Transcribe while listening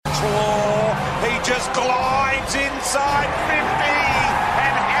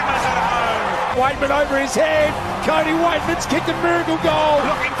Waitman over his head. Cody Waitman's kicked a miracle goal.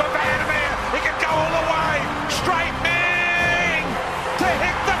 Looking for Vandermeer. He can go all the way. Straightening to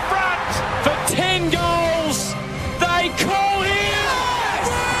hit the front. For 10 goals, they call him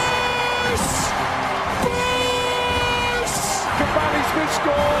Bruce! Bruce! Can Bailey Smith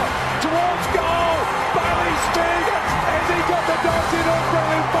score? Towards goal. Bailey Smith has he got the Dogs in a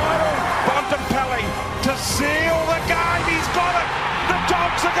brilliant final. Bontempelli to seal the game. He's got it. The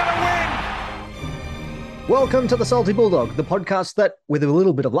Dogs are going to win. Welcome to the Salty Bulldog, the podcast that, with a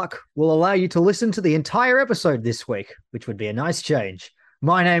little bit of luck, will allow you to listen to the entire episode this week, which would be a nice change.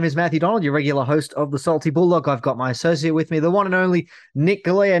 My name is Matthew Donald, your regular host of the Salty Bulldog. I've got my associate with me, the one and only Nick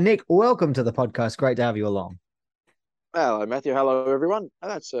Galea. Nick, welcome to the podcast. Great to have you along. Hello, Matthew. Hello, everyone. I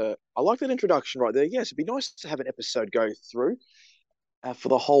like that introduction right there. Yes, it'd be nice to have an episode go through for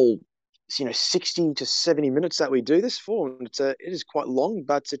the whole, 60 to 70 minutes that we do this for. And it is quite long,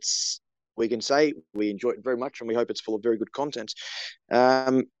 but we can say we enjoy it very much, and we hope it's full of very good content.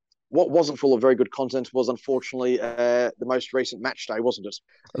 What wasn't full of very good content was, unfortunately, the most recent match day, wasn't it?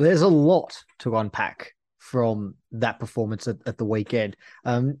 There's a lot to unpack from that performance at the weekend.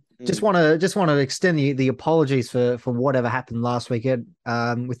 Just want to extend the apologies for whatever happened last weekend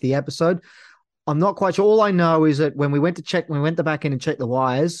with the episode. I'm not quite sure. All I know is that when we went back in and checked the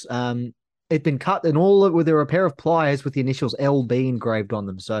wires, it'd been cut, and there were a pair of pliers with the initials LB engraved on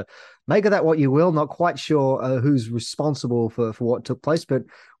them. So make of that what you will. Not quite sure who's responsible for what took place, but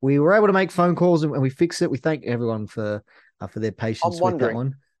we were able to make phone calls and we fixed it. We thank everyone for their patience with that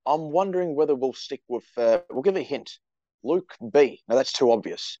one. I'm wondering whether we'll stick with. We'll give a hint. Luke B. No, that's too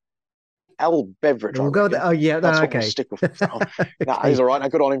obvious. Al Beveridge. We'll go. Oh yeah, that's no, what okay. We'll stick with. No, he's all right. No,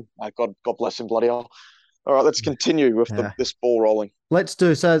 good on him. God bless him. Bloody hell. All right, let's continue with this ball rolling. Let's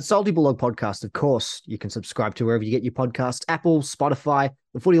do so. Salty Bulldog podcast, of course, you can subscribe to wherever you get your podcasts: Apple, Spotify,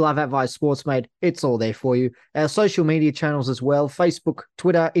 the Footy Live app via Sportsmate. It's all there for you. Our social media channels as well: Facebook,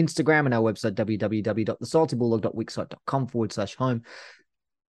 Twitter, Instagram, and our website www.thesaltybulldog.wixsite.com/home.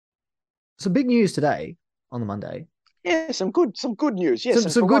 Some big news today on the Monday. Yeah, some good news.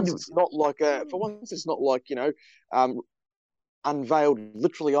 Yes, some good. It's not like unveiled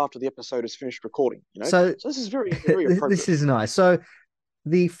literally after the episode is finished recording. So this is very appropriate. This is nice. So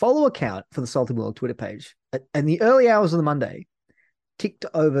the follow account for the Salty Bulldog Twitter page in the early hours of the Monday ticked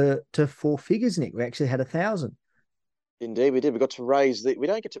over to 4 figures. Nick, we actually had 1,000. Indeed, we did. We get to raise the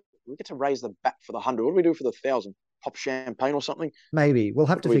bat for the 100. What do we do for the 1,000? Pop champagne or something? Maybe we'll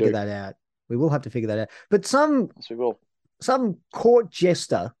have to figure that out. We will have to figure that out. But some court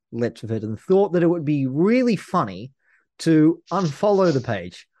jester leapt for it and thought that it would be really funny to unfollow the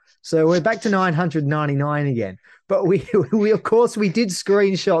page. So we're back to 999 again. But we of course we did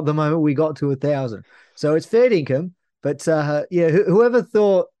screenshot the moment we got to 1,000. So it's fair income. But whoever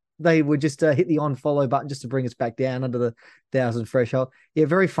thought they would just hit the unfollow button just to bring us back down under the 1,000 threshold. Yeah,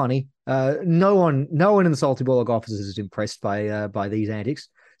 very funny. No one in the Salty Bulldog offices is impressed by these antics.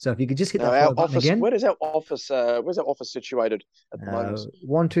 So if you could just hit that follow button again. Where's our office situated at the moment?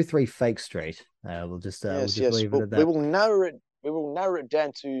 123 Fake Street. We'll just leave it at that. We will narrow it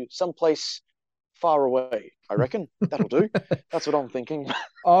down to someplace far away. I reckon that'll do. That's what I'm thinking.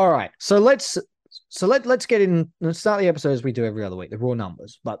 All right. So let's get in. Let's start the episode as we do every other week, the raw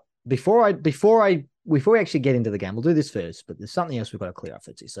numbers. But before we actually get into the game, we'll do this first, but there's something else we've got to clear up,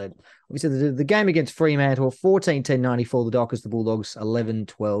 Fitzy. So obviously the game against Fremantle, 14-10-94, the Dockers, the Bulldogs,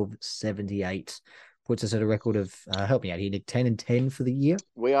 11-12-78, puts us at a record of, help me out here, Nick, 10-10 for the year.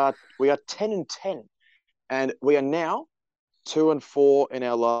 We are 10-10, and we are now 2-4 in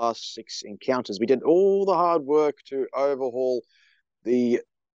our last 6 encounters. We did all the hard work to overhaul the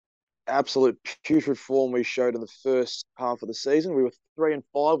absolute putrid form we showed in the first half of the season. We were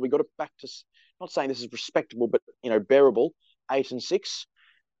 3-5. We got it back to, not saying this is respectable, but bearable, 8-6,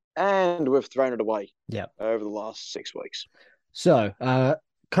 and we've thrown it away. Over the last 6 weeks. So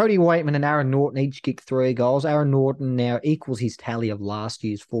Cody Waitman and Aaron Norton each kicked 3 goals. Aaron Norton now equals his tally of last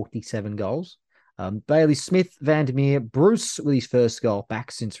year's 47 goals. Bailey Smith, Vandermeer, Bruce with his first goal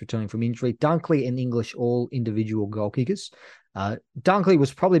back since returning from injury. Dunkley and English all individual goal kickers. Dunkley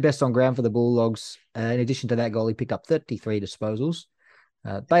was probably best on ground for the Bulldogs. In addition to that goal, he picked up 33 disposals.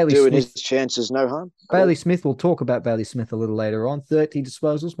 Bailey Doing Smith, his chances no harm. Bailey Smith, we'll talk about Bailey Smith a little later on. 30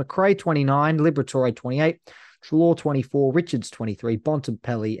 disposals. McRae, 29. Liberatore, 28. Trelaw, 24. Richards, 23.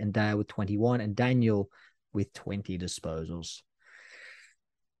 Bontempelli and Dale with 21. And Daniel with 20 disposals.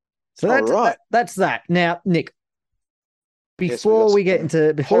 So that's that. Now, Nick, before we get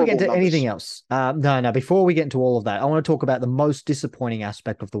into anything else, before we get into all of that, I want to talk about the most disappointing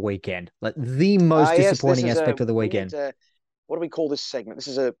aspect of the weekend, like the most disappointing aspect of the weekend. what do we call this segment? This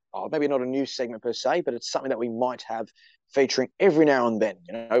is maybe not a new segment per se, but it's something that we might have featuring every now and then.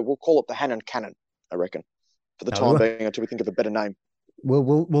 We'll call it the Hannon Cannon, I reckon, for the time being, until we think of a better name.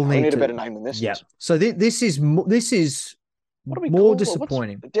 We'll need a better name than this. Yeah. So this is more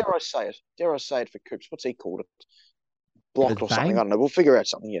disappointing. Dare I say it for Coops? What's he called it? Blocked or something. I don't know. We'll figure out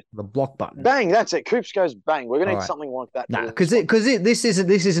something here. The block button. Bang. That's it. Coops goes bang. We're gonna need something like that. No, because this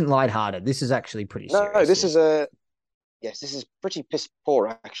isn't lighthearted. This is actually pretty serious. No, this is pretty piss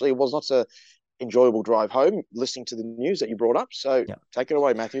poor. Actually, it was not a enjoyable drive home listening to the news that you brought up. So take it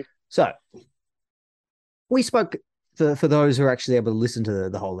away, Matthew. So we spoke for those who are actually able to listen to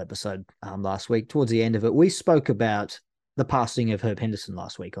the whole episode last week. Towards the end of it, we spoke about the passing of Herb Henderson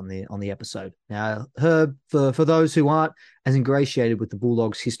last week on the episode. Now, Herb, for those who aren't as ingratiated with the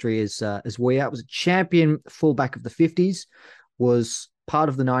Bulldogs' history as we are, was a champion fullback of the 50s, was part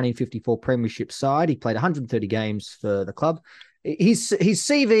of the 1954 Premiership side. He played 130 games for the club. His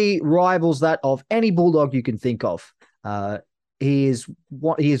CV rivals that of any Bulldog you can think of. He is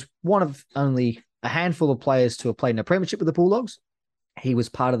one of only a handful of players to have played in a Premiership with the Bulldogs. He was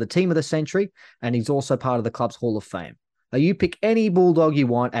part of the team of the century, and he's also part of the club's Hall of Fame. Now, you pick any Bulldog you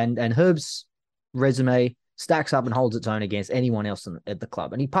want, and Herb's resume stacks up and holds its own against anyone else at the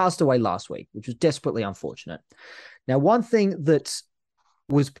club. And he passed away last week, which was desperately unfortunate. Now, one thing that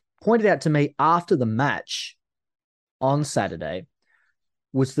was pointed out to me after the match on Saturday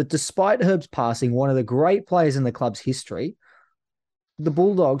was that despite Herb's passing, one of the great players in the club's history, the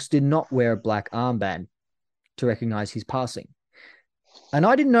Bulldogs did not wear a black armband to recognize his passing. And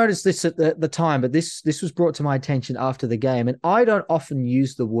I didn't notice this at the time, but this was brought to my attention after the game. And I don't often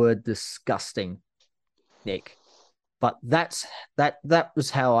use the word disgusting, Nick, but that was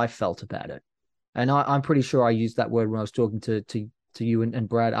how I felt about it. And I'm pretty sure I used that word when I was talking to you and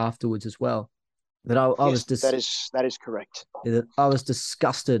Brad afterwards as well. That I was that is correct. That I was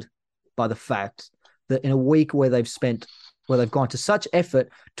disgusted by the fact that in a week where they've gone to such effort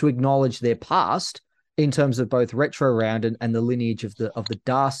to acknowledge their past, in terms of both retro round and the lineage of the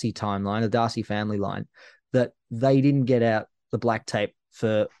Darcy timeline, the Darcy family line, that they didn't get out the black tape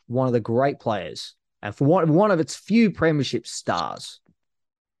for one of the great players and for one of its few Premiership stars.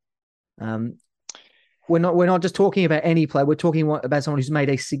 We're not just talking about any player. We're talking about someone who's made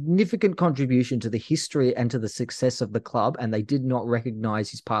a significant contribution to the history and to the success of the club, and they did not recognize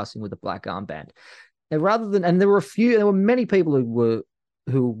his passing with a black armband. And there were many people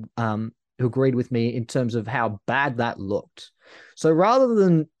who agreed with me in terms of how bad that looked. So rather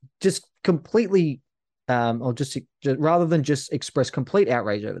than just completely, rather than just express complete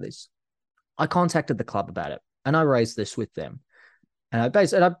outrage over this, I contacted the club about it and I raised this with them. And I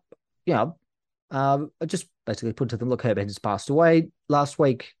just basically put to them, look, Herb Henderson passed away last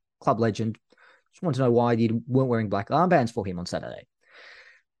week, club legend. Just wanted to know why you weren't wearing black armbands for him on Saturday.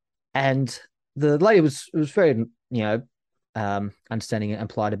 And the lady was very, understanding and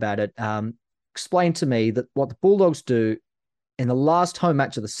polite about it, explained to me that what the Bulldogs do in the last home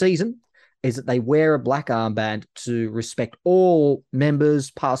match of the season is that they wear a black armband to respect all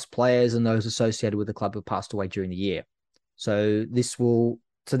members, past players, and those associated with the club who passed away during the year. So this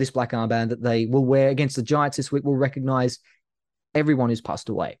black armband that they will wear against the Giants this week will recognize everyone who's passed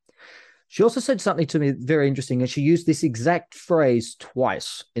away. She also said something to me very interesting, and she used this exact phrase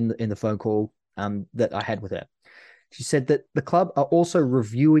twice in the phone call that I had with her. She said that the club are also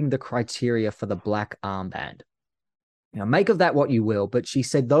reviewing the criteria for the black armband. Now, make of that what you will, but she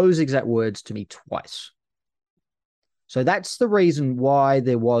said those exact words to me twice. So that's the reason why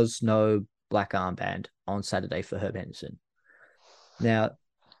there was no black armband on Saturday for Herb Henderson. Now,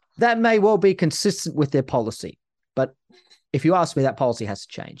 that may well be consistent with their policy, but if you ask me, that policy has to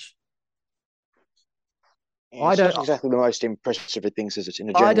change. Yeah, it's not exactly the most impressive of things, is it, in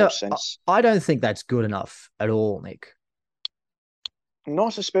a general sense? I don't think that's good enough at all, Nick.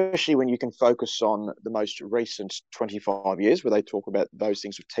 Not especially when you can focus on the most recent 25 years where they talk about those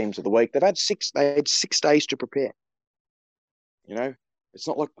things with teams of the week. They had 6 days to prepare. It's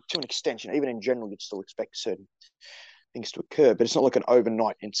not like, to an extent, even in general, you'd still expect certain things to occur, but it's not like an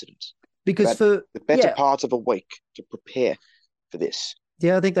overnight incident. Because for the better part of a week to prepare for this.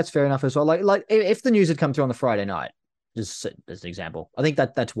 Yeah, I think that's fair enough as well. Like if the news had come through on the Friday night, just as an example, I think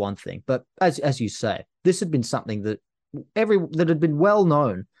that's one thing. But as you say, this had been something that had been well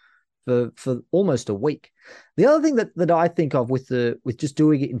known for almost a week. The other thing that I think of with just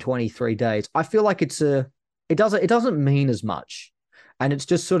doing it in 23 days, I feel like it doesn't mean as much, and it's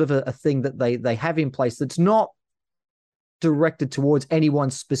just sort of a thing that they have in place that's not directed towards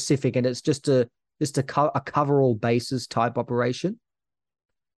anyone specific, and it's just a cover all bases type operation.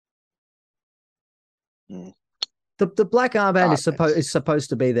 The black armband is supposed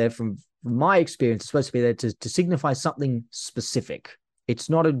to be there from my experience. It's supposed to be there to signify something specific. It's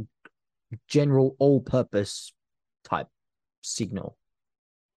not a general all-purpose type signal.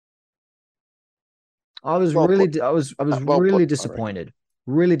 I was really disappointed.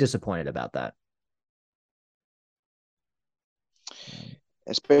 Really disappointed about that.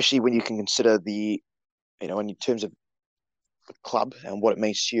 Especially when you can consider in terms of the club and what it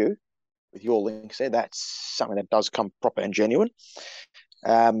means to you with your links there, that's something that does come proper and genuine.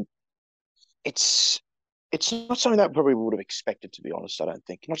 It's not something that I probably would have expected, to be honest. I don't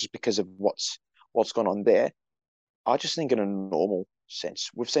think, not just because of what's gone on there. I just think in a normal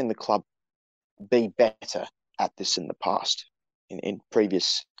sense, we've seen the club be better at this in the past, in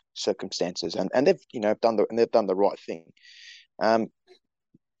previous circumstances, and they've done the right thing.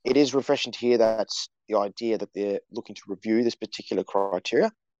 It is refreshing to hear that's the idea that they're looking to review this particular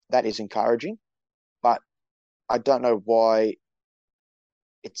criteria. That is encouraging, but I don't know why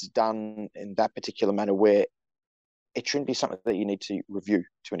it's done in that particular manner where it shouldn't be something that you need to review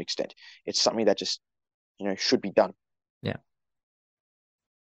to an extent. It's something that just, should be done. Yeah.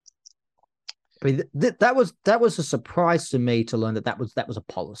 I mean, that was a surprise to me to learn that was a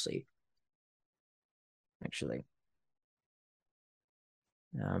policy, actually.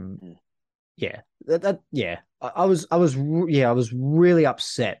 I was really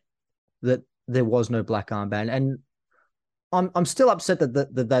upset that there was no black armband, and I'm still upset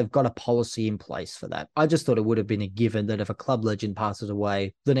that they've got a policy in place for that. I just thought it would have been a given that if a club legend passes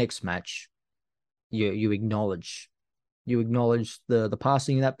away, the next match, you acknowledge the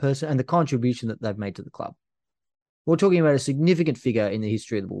passing of that person and the contribution that they've made to the club. We're talking about a significant figure in the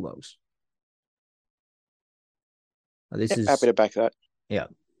history of the Bulldogs. Happy to back that. Yeah.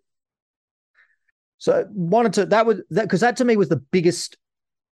 So because that to me was the biggest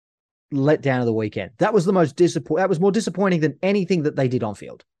letdown of the weekend. That was the most disappointing. That was more disappointing than anything that they did on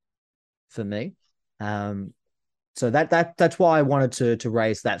field for me. So that's why I wanted to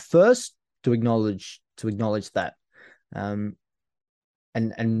raise that first, to acknowledge that, and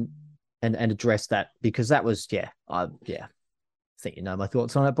address that, because that was I think my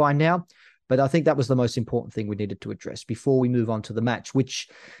thoughts on it by now. But I think that was the most important thing we needed to address before we move on to the match, which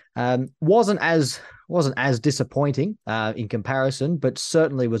wasn't as disappointing in comparison, but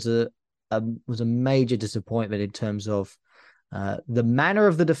certainly was a major disappointment in terms of the manner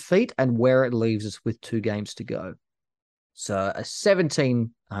of the defeat and where it leaves us with 2 games to go. So a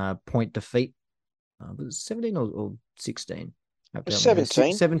 17 point defeat. Was it 17 or 16?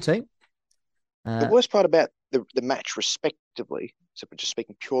 17. 17. The worst part about the match, respectively, so just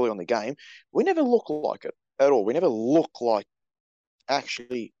speaking purely on the game, we never look like it at all. We never look like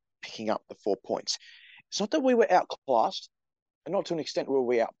actually picking up the 4 points. It's not that we were outclassed, and not to an extent where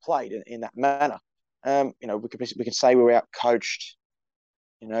we outplayed in that manner. We can say we were outcoached,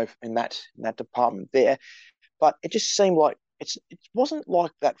 in that department there, but it just seemed like it wasn't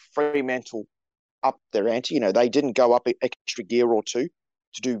like that Fremantle up their ante. They didn't go up an extra gear or two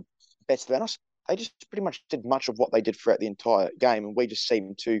to do better than us. They just pretty much did much of what they did throughout the entire game, and we just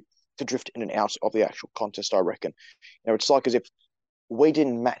seemed to drift in and out of the actual contest, I reckon. It's like as if we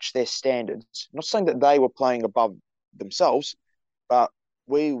didn't match their standards. I'm not saying that they were playing above themselves, but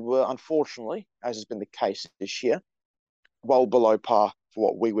we were, unfortunately, as has been the case this year, well below par for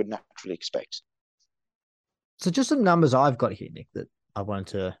what we would naturally expect. So just some numbers I've got here, Nick, that I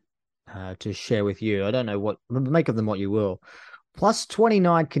wanted to share with you. I don't know make of them what you will. Plus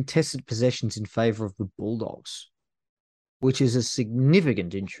 29 contested possessions in favour of the Bulldogs, which is a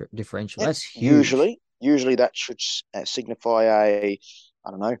significant differential. That's huge. Usually that should signify at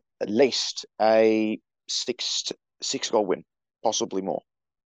least a 6-goal win, possibly more.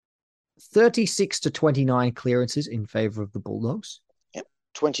 36 to 29 clearances in favour of the Bulldogs.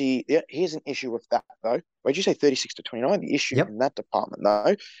 20. Yeah, here's an issue with that, though. Why did you say 36 to 29? The issue in that department,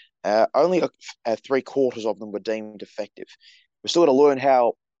 though, only 3/4 of them were deemed effective. We've still got to learn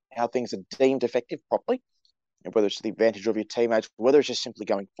how things are deemed effective properly, and whether it's to the advantage of your teammates, whether it's just simply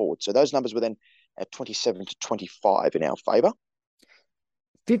going forward. So those numbers were then at 27 to 25 in our favour.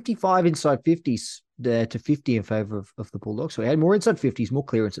 55 inside 50s to 50 in favour of the Bulldogs. So we had more inside 50s, more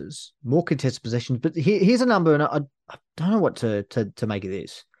clearances, more contested possessions. But here's a number, and I don't know what to make of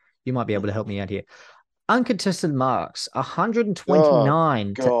this. You might be able to help me out here. Uncontested marks,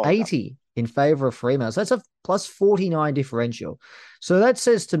 129 to 80 in favour of Fremantle. So that's a plus 49 differential. So that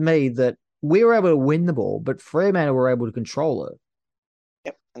says to me that we were able to win the ball, but Fremantle were able to control it.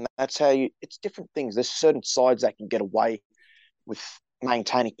 Yep, and that's how it's different things. There's certain sides that can get away with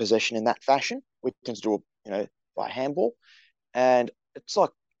maintaining possession in that fashion. We tend to do by handball, and it's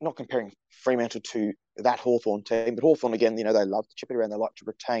like not comparing Fremantle to that Hawthorn team, but Hawthorn, again, they love to chip it around. They like to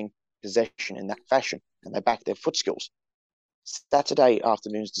retain possession in that fashion, and they back their foot skills. Saturday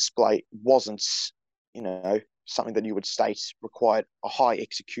afternoon's display wasn't, something that you would state required a high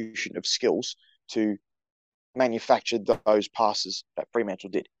execution of skills to manufacture those passes that Fremantle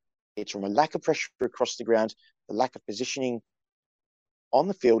did. It's from a lack of pressure across the ground, the lack of positioning on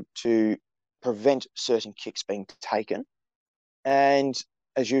the field to prevent certain kicks being taken, and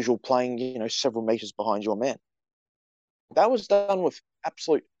as usual, playing, several meters behind your man. That was done with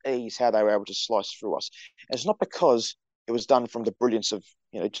absolute ease, how they were able to slice through us. And it's not because it was done from the brilliance of,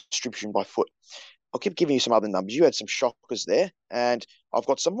 distribution by foot. I'll keep giving you some other numbers. You had some shockers there, and I've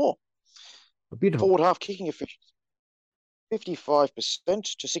got some more. Beautiful. Forward half kicking efficiency,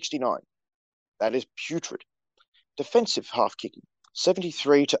 55% to 69. That is putrid. Defensive half kicking,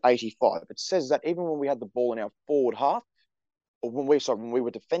 73 to 85. It says that even when we had the ball in our forward half, or when we were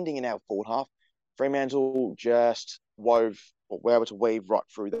defending in our forward half, Fremantle just were able to weave right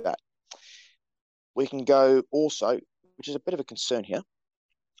through that. We can go also, which is a bit of a concern here,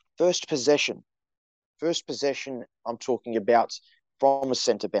 first possession. First possession, I'm talking about from a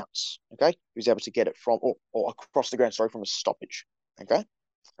centre bounce, okay? Who's able to get it from, or across the ground, from a stoppage, okay?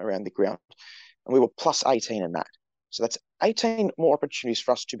 Around the ground. And we were plus 18 in that. So that's 18 more opportunities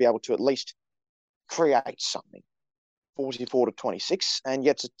for us to be able to at least create something. 44 to 26, and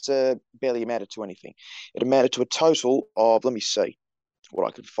yet it barely amounted to anything. It amounted to a total of, let me see what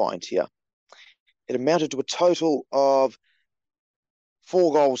I can find here. It amounted to a total of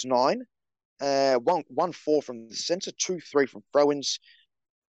 4 goals, 9, 1-4 from the centre, 2-3 from throw-ins,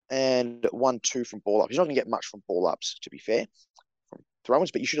 and 1-2 from ball-ups. You're not going to get much from ball-ups, to be fair, from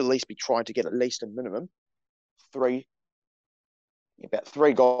throw-ins, but you should at least be trying to get at least a minimum about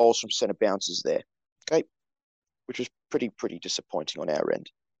 3 goals from centre bounces there, okay? Which was pretty disappointing on our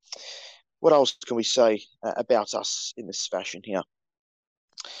end. What else can we say about us in this fashion here?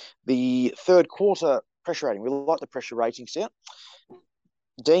 The third quarter pressure rating. We like the pressure ratings here.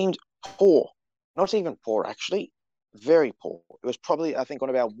 Deemed poor. Not even poor, actually. Very poor. It was probably, I think, one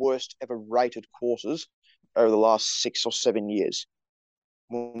of our worst ever rated quarters over the last 6 or 7 years.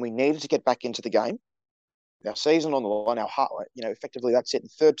 When we needed to get back into the game, our season on the line, our heart, effectively that's it. The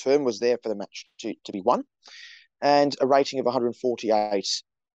third term was there for the match to be won. And a rating of 148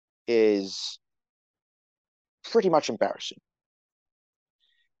 is pretty much embarrassing.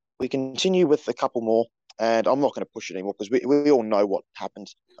 We continue with a couple more, and I'm not going to push it anymore because we all know what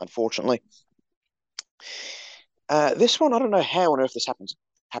happened, unfortunately. This one, I don't know how on earth this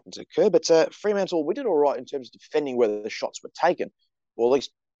happened to occur, but Fremantle, we did all right in terms of defending where the shots were taken, or at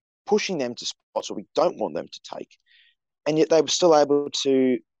least pushing them to spots where we don't want them to take. And yet they were still able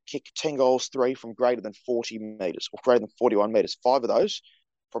to kick 10 goals, 3 from greater than 40 metres, or greater than 41 metres, 5 of those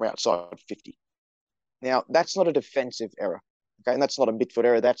from outside 50. Now, that's not a defensive error, okay? And that's not a midfield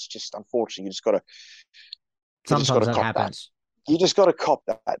error. That's just, unfortunately, you just got to Sometimes that happens. You just got to cop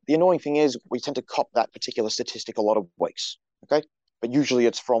that. The annoying thing is we tend to cop that particular statistic a lot of weeks, okay? But usually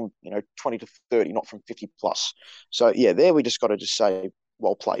it's from, 20 to 30, not from 50 plus. So, yeah, there we just got to just say,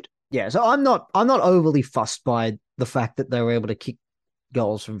 well played. Yeah, so I'm not overly fussed by the fact that they were able to kick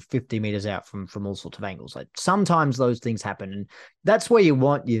goals from 50 meters out from all sorts of angles. Like sometimes those things happen, and that's where you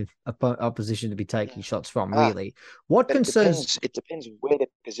want your opposition to be taking shots from. Really, what concerns? It depends where they're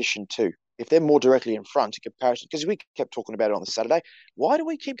positioned to. If they're more directly in front, in comparison, because we kept talking about it on the Saturday. Why do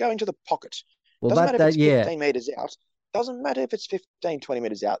we keep going to the pocket? Well, doesn't matter if it's 15 meters out. Doesn't matter if it's 15, 20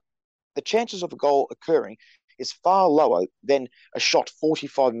 meters out. The chances of a goal occurring is far lower than a shot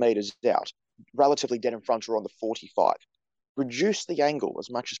 45 meters out, relatively dead in front or on the 45. Reduce the angle as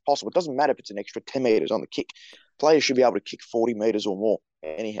much as possible. It doesn't matter if it's an extra 10 meters on the kick. Players should be able to kick 40 meters or more.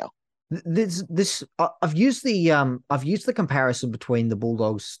 Anyhow, I've used the comparison between the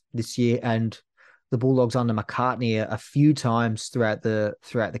Bulldogs this year and the Bulldogs under McCartney a few times throughout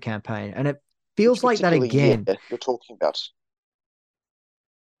the campaign, and it feels like that again. You're talking about.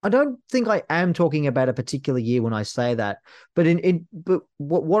 I don't think I am talking about a particular year when I say that, but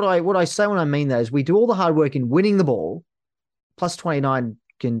what I say when I mean that is we do all the hard work in winning the ball, plus 29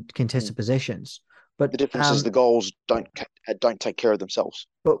 contested possessions. But the difference is the goals don't take care of themselves.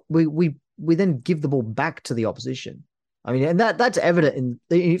 But we then give the ball back to the opposition. I mean, and that's evident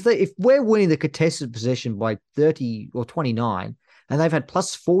if we're winning the contested possession by 30 or 29, and they've had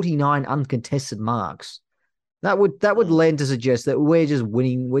plus 49 uncontested marks. That would lend to suggest that we're just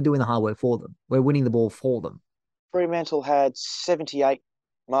winning. We're doing the hard work for them. We're winning the ball for them. Fremantle had 78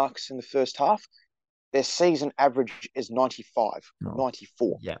 marks in the first half. Their season average is 95,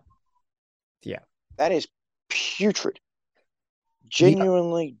 94. Yeah. That is putrid.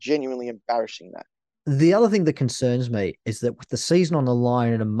 Genuinely embarrassing that. The other thing that concerns me is that with the season on the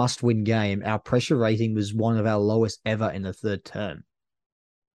line in a must-win game, our pressure rating was one of our lowest ever in the third term.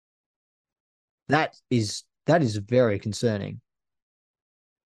 That is very concerning.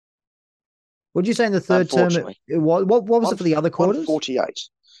 What did you say in the third term? What was it for the other quarters?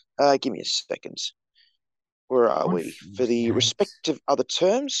 148. Give me a second. Where are we? For the respective other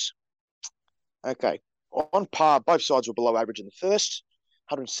terms? Okay. On par, both sides were below average in the first,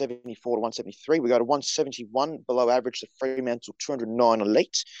 174 to 173. We go to 171 below average to Fremantle, 209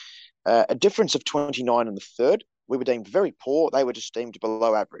 elite. A difference of 29 in the third. We were deemed very poor. They were just deemed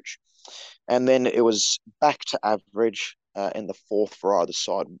below average. And then it was back to average in the fourth for either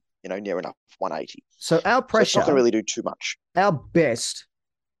side, near enough 180. So our pressure, it's not going to really do too much. Our best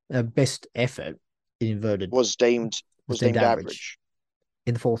effort, inverted, was deemed average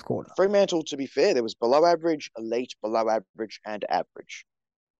in the fourth quarter. Fremantle, to be fair, there was below average, elite, below average, and average.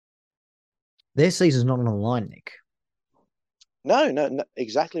 Their season's not on the line, Nick. No,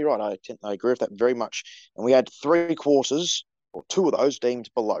 exactly right. I agree with that very much. And we had 3 quarters, or 2 of those deemed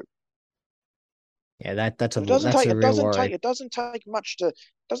below. Yeah, that's a real worry. It doesn't take much to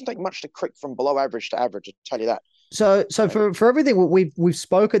creep from below average to average. I'll tell you that. So for everything we've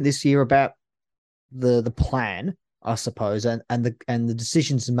spoken this year about the plan, I suppose, and the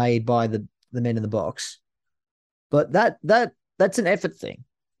decisions made by the men in the box, but that's an effort thing,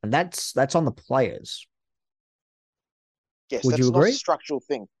 and that's on the players. Yes, that's not a structural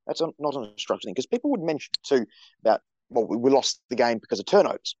thing. That's not a structural thing, because people would mention too about, well, we lost the game because of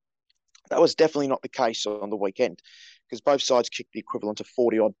turnovers. That was definitely not the case on the weekend, because both sides kicked the equivalent of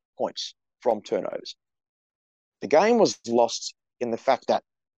 40-odd points from turnovers. The game was lost in the fact that,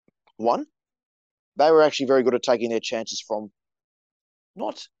 one, they were actually very good at taking their chances from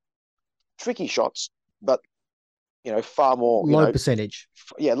not tricky shots, but far more low percentage.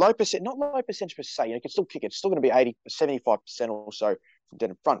 Yeah, low percent, not low percentage per se. You can still kick it. It's still going to be 75% or so from dead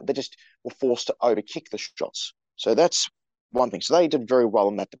in front. They just were forced to overkick the shots. So that's one thing. So they did very well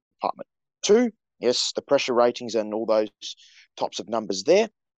in that department. 2, yes, the pressure ratings and all those types of numbers there.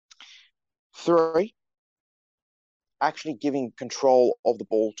 3, actually giving control of the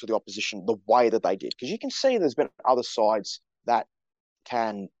ball to the opposition the way that they did. Because you can see there's been other sides that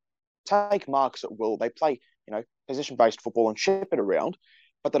can take marks at will. They play, position-based football and ship it around,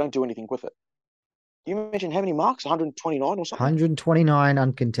 but they don't do anything with it. You mentioned how many marks? 129 or something? 129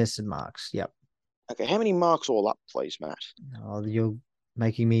 uncontested marks. Yep. Okay, how many marks all up, please, Matt? Oh, you're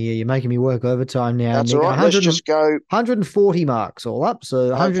making me work overtime now. That's all right. Let's just go 140 marks all up.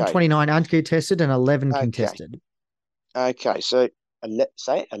 So 129 uncontested and 11 contested. Okay, so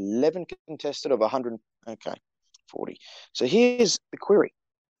say 11 contested of 100. Okay, 40. So here's the query.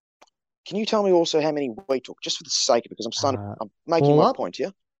 Can you tell me also how many we took, just for the sake of it, because I'm making my point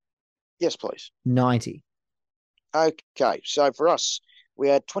here. Yes, please. 90. Okay, so for us, we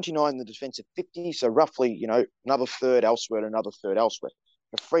had 29 in the defensive 50, so roughly, another third elsewhere and another third elsewhere.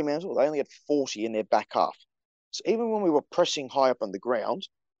 For Fremantle, they only had 40 in their back half. So even when we were pressing high up on the ground,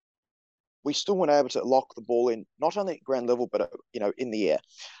 we still weren't able to lock the ball in, not only at ground level, but, in the air.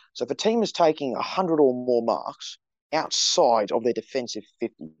 So if a team is taking 100 or more marks outside of their defensive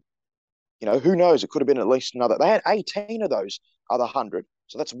 50, who knows? It could have been at least another. They had 18 of those other 100.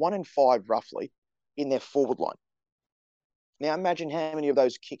 So that's 1 in 5 roughly in their forward line. Now imagine how many of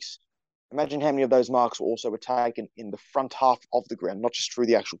those marks also were taken in the front half of the ground, not just through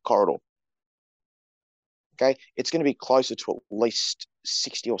the actual corridor. Okay? It's going to be closer to at least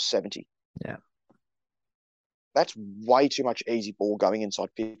 60 or 70. Yeah. That's way too much easy ball going inside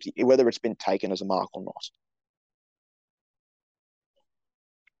 50, whether it's been taken as a mark or not.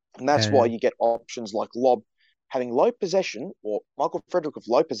 And that's why you get options like Lob having low possession, or Michael Frederick with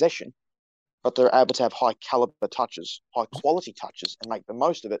low possession, but they're able to have high caliber touches, high quality touches, and make the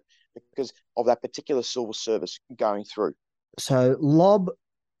most of it because of that particular silver service going through. So Lob,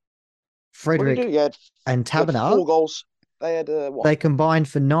 Frederick, and Taberner, 4 goals. They had what? They combined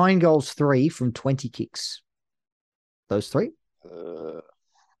for 9 goals, 3 from 20 kicks. Those 3. So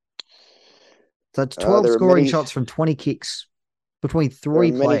it's 12 scoring shots from 20 kicks. Between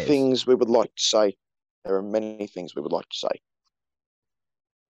 3 players. There are many things we would like to say.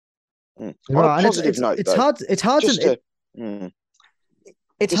 Right, on a positive note, it's hard to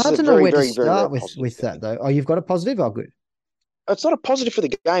know where to start with that, though. Oh, you've got a positive? Oh, good. It's not a positive for the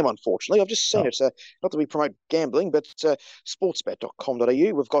game, unfortunately. I've just seen it. Not that we promote gambling, but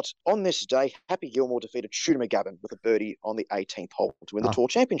sportsbet.com.au. We've got, on this day, Happy Gilmore defeated Shooter McGavin with a birdie on the 18th hole to win the Tour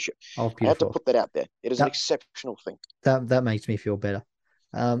Championship. Oh, I had to put that out there. It is an exceptional thing. That makes me feel better.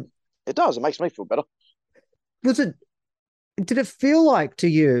 It does. It makes me feel better. Was it Did it feel like to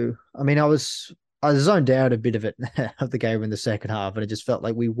you? I mean, I zoned out a bit of it of the game in the second half, and it just felt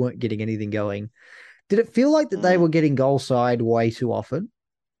like we weren't getting anything going. Did it feel like that they were getting goal side way too often?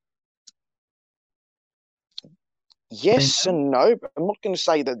 Yes and no. But I'm not going to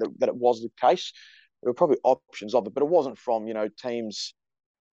say that it was the case. There were probably options of it, but it wasn't from teams.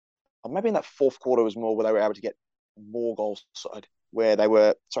 Or maybe in that fourth quarter was more where they were able to get more goals side. Where they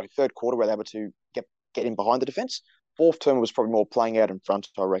were third quarter where they were able to get in behind the defense. Fourth term was probably more playing out in front,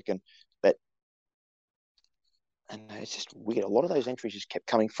 I reckon. And it's just weird. A lot of those entries just kept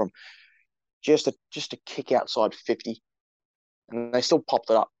coming from just a kick outside 50, and they still popped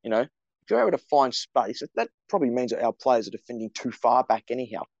it up. If you're able to find space, that probably means that our players are defending too far back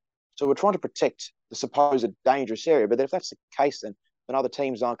anyhow. So we're trying to protect the supposed dangerous area. But if that's the case, then other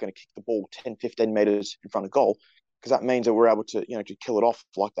teams aren't going to kick the ball 10, 15 meters in front of goal, because that means that we're able to to kill it off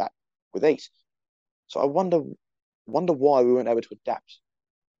like that with ease. So I wonder why we weren't able to adapt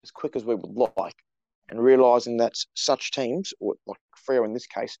as quick as we would like. And realising that such teams, or like Freo in this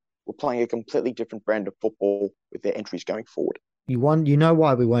case, were playing a completely different brand of football with their entries going forward. You know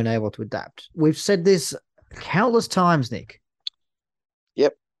why we weren't able to adapt. We've said this countless times, Nick.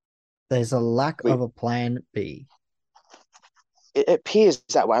 Yep. There's a lack of a plan B. It appears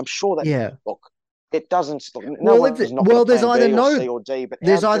that way. I'm sure that look, it doesn't. There's either no C or D, but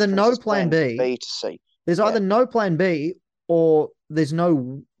there's either no plan B to C. There's either no plan B, or there's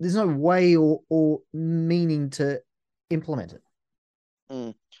no way or meaning to implement it.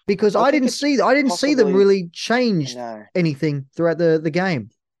 Because I didn't see them really change anything throughout the game.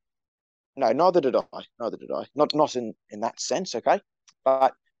 No, neither did I. Not in that sense, okay?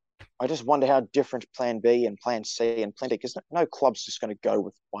 But I just wonder how different plan B and plan C and plan D, because no club's just going to go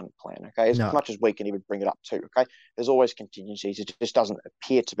with one plan, okay? As much as we can even bring it up too, okay? There's always contingencies. It just doesn't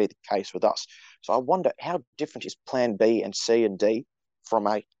appear to be the case with us. So I wonder how different is plan B and C and D from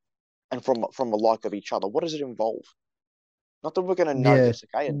a like of each other. What does it involve? Not that we're going to know this,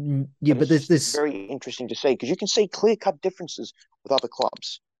 okay? But there's this very interesting to see, because you can see clear-cut differences with other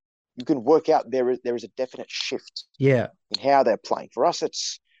clubs. You can work out there is a definite shift in how they're playing. For us,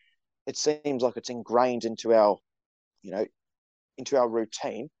 it seems like it's ingrained into our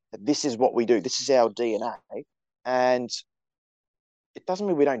routine that this is what we do. This is our DNA. And it doesn't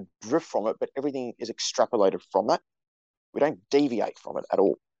mean we don't drift from it, but everything is extrapolated from that. We don't deviate from it at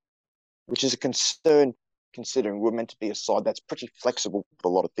all, which is a concern, considering we're meant to be a side that's pretty flexible with a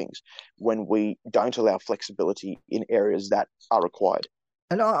lot of things when we don't allow flexibility in areas that are required.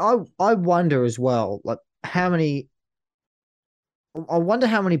 And I wonder as well, like how many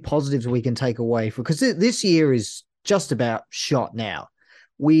positives we can take away because this year is just about shot now.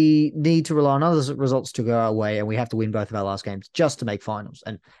 We need to rely on other results to go our way, and we have to win both of our last games just to make finals.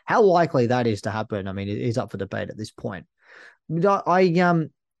 And how likely that is to happen, I mean, it is up for debate at this point. This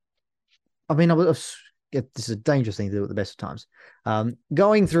is a dangerous thing to do at the best of times.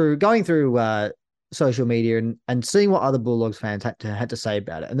 Going through social media and seeing what other Bulldogs fans had to say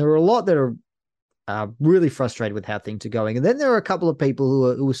about it, and there were a lot that are really frustrated with how things are going, and then there are a couple of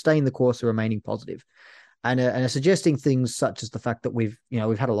people who are staying the course, and remaining positive, and are suggesting things such as the fact that we've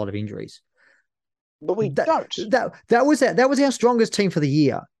had a lot of injuries, but we don't. That was our strongest team for the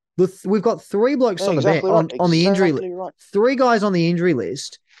year. We've got three blokes on the bench on the injury list. Right. 3 guys on the injury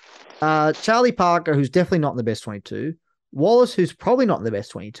list. Charlie Parker, who's definitely not in the best 22. Wallace, who's probably not in the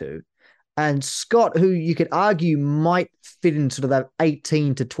best 22. And Scott, who you could argue might fit in sort of that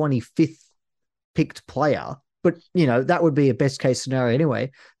 18 to 25th picked player. But, that would be a best case scenario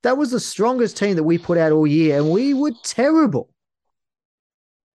anyway. That was the strongest team that we put out all year, and we were terrible.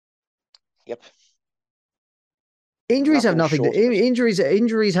 Yep. Injuries have nothing to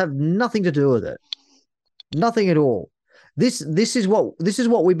do with it. Nothing at all. This is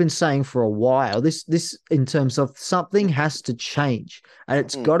what we've been saying for a while. This in terms of something has to change, and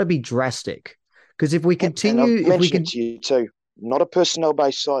it's got to be drastic. Because if we continue, and I've mentioned to you too, not a personnel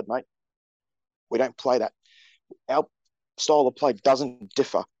based side, mate. We don't play that. Our style of play doesn't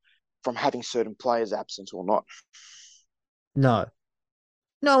differ from having certain players absent or not. No,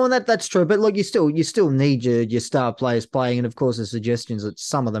 and that's true. But look, you still need your star players playing, and of course, the suggestions that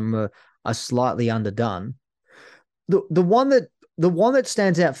some of them are slightly underdone. The one that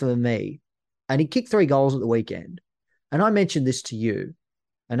stands out for me, and he kicked 3 goals at the weekend, and I mentioned this to you,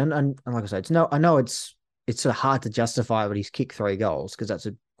 and like I said, I know it's sort of hard to justify, but he's kicked 3 goals because that's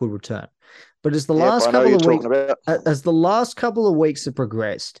a good return. But as the last couple of weeks have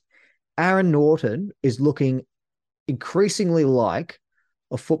progressed, Aaron Norton is looking increasingly like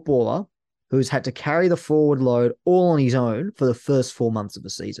a footballer who's had to carry the forward load all on his own for the first 4 months of the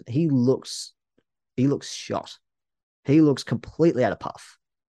season. He looks shot. he looks completely out of puff.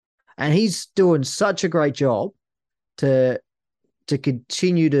 And he's doing such a great job to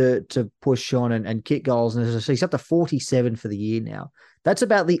continue to push on and kick goals. And he's up to 47 for the year now. That's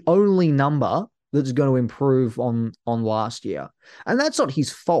about the only number that's going to improve on last year. And that's not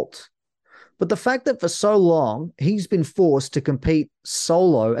his fault. But the fact that for so long he's been forced to compete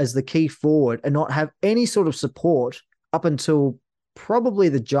solo as the key forward and not have any sort of support up until probably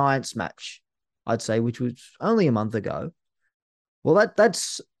the Giants match, I'd say, which was only a month ago. Well,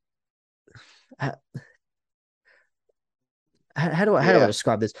 that's how do I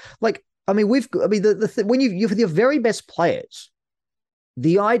describe this? Like, I mean, when you for your very best players,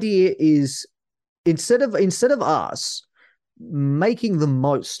 the idea is instead of us making the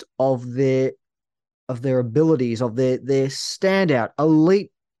most of their abilities, of their standout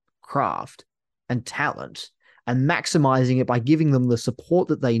elite craft and talent, and maximizing it by giving them the support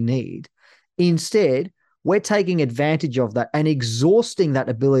that they need. Instead, we're taking advantage of that and exhausting that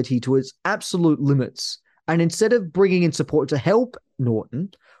ability to its absolute limits. And instead of bringing in support to help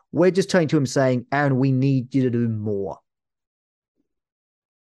Norton, we're just turning to him saying, Aaron, we need you to do more.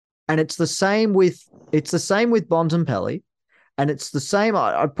 And it's the same with Bontempelli. And it's the same,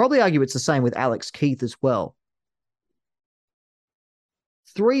 I'd probably argue it's the same with Alex Keith as well.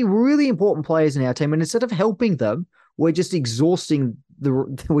 3 really important players in our team, and instead of helping them, we're just exhausting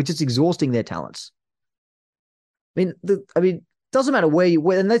their talents. I mean, doesn't matter where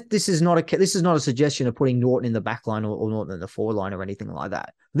you. And this is not a suggestion of putting Norton in the back line or Norton in the forward line or anything like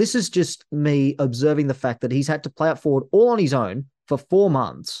that. This is just me observing the fact that he's had to play out forward all on his own for 4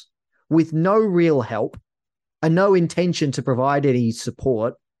 months with no real help and no intention to provide any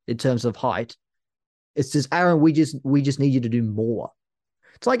support in terms of height. It's just, Aaron, we just need you to do more.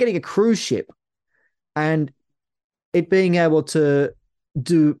 It's like getting a cruise ship and it being able to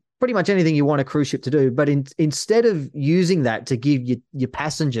do pretty much anything you want a cruise ship to do, but instead of using that to give your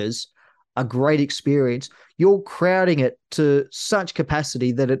passengers a great experience, you're crowding it to such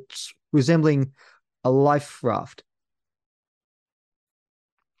capacity that it's resembling a life raft.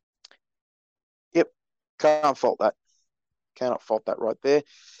 Yep, can't fault that. Cannot fault that right there.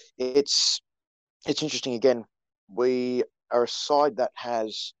 It's interesting again. We are a side that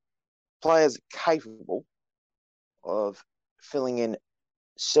has players capable of filling in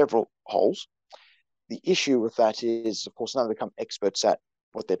several holes. The issue with that is, of course, now they become experts at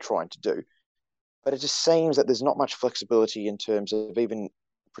what they're trying to do. But it just seems that there's not much flexibility in terms of even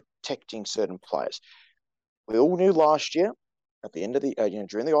protecting certain players. We all knew last year, at the end of the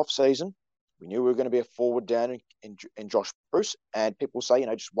during the off season, we knew we were going to be a forward down in Josh Bruce, and people say,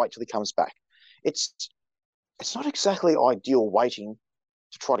 just wait till he comes back. It's not exactly ideal waiting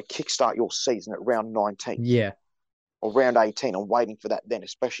to try to kickstart your season at round 19. Yeah. Or round 18 and waiting for that then,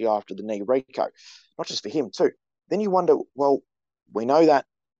 especially after the knee reco. Not just for him too. Then you wonder, well, we know that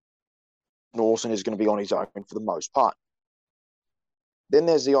Norton is going to be on his own for the most part. Then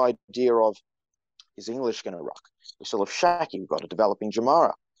there's the idea of, is English going to rock? We still have Shaki. We've got a developing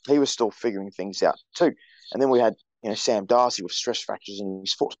Jamara. He was still figuring things out too. And then we had, Sam Darcy with stress fractures in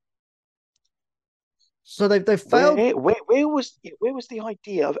his foot. So they failed. Where was the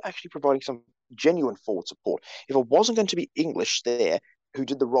idea of actually providing some genuine forward support? If it wasn't going to be English there, who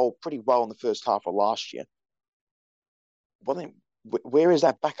did the role pretty well in the first half of last year, well then, where is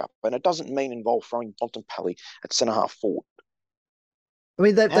that backup? And it doesn't mean involve throwing Bontempelli at centre half forward. I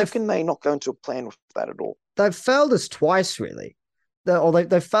mean, how can they not go into a plan with that at all? They've failed us twice, really.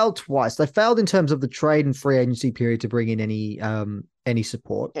 They've failed twice. They failed in terms of the trade and free agency period to bring in any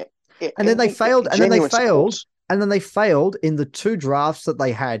support. Yeah, and then they failed, and then they failed, supports. And then they failed in the 2 drafts that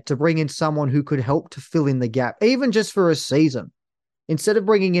they had to bring in someone who could help to fill in the gap, even just for a season. Instead of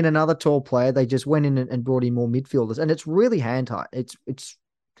bringing in another tall player, they just went in and brought in more midfielders, and it's really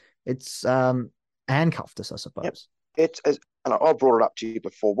it's handcuffed us, I suppose. Yep. And I brought it up to you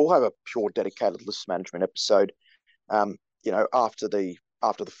before. We'll have a pure dedicated list management episode. After the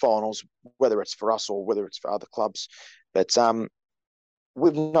finals, whether it's for us or whether it's for other clubs, but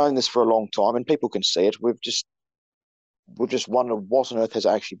we've known this for a long time, and people can see it. We've just wondered what on earth has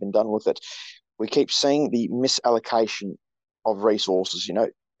actually been done with it. We keep seeing the misallocation of resources.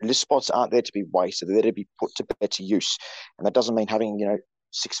 List spots aren't there to be wasted; they're there to be put to better use, and that doesn't mean having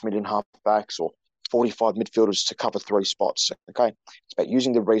 6 million halfbacks or 45 midfielders to cover 3 spots. Okay, it's about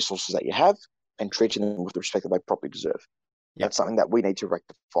using the resources that you have and treating them with the respect that they properly deserve. Yep. That's something that we need to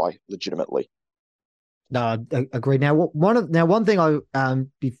rectify legitimately. No, I agree. Now, one thing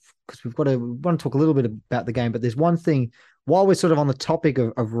because we want to talk a little bit about the game, but there's one thing while we're sort of on the topic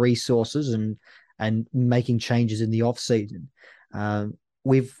of resources and making changes in the off season.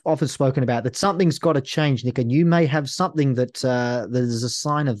 we've often spoken about that something's got to change, Nick, and you may have something that that is a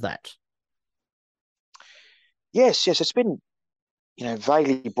sign of that. Yes, it's been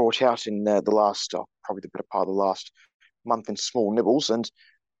vaguely brought out in the last, probably the better part of the last month in small nibbles, and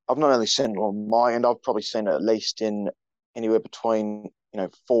I've not only seen it on my end, I've probably seen it at least in anywhere between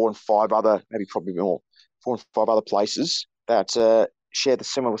 4 and 5 other, maybe probably more, 4 and 5 other places that share the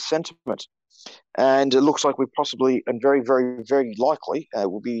similar sentiment. And it looks like we possibly and very, very, very likely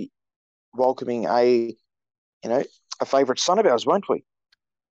will be welcoming a favourite son of ours, won't we?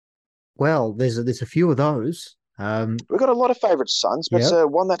 Well, there's a few of those. We've got a lot of favourite sons, but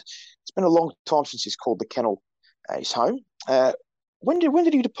one that it's been a long time since he's called the kennel his home. When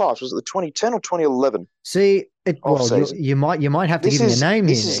did he depart? Was it the 2010 or 2011? See, you might have to give me a name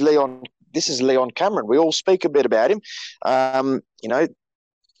here. This is Leon Cameron. We all speak a bit about him.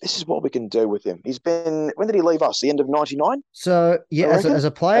 This is what we can do with him. He's been. When did he leave us? The end of '99. So yeah, as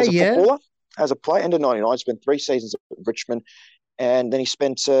a player, footballer, as a player, end of '99. Spent 3 seasons at Richmond, and then he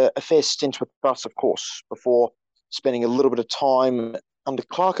spent a fair stint with us, of course, before spending a little bit of time under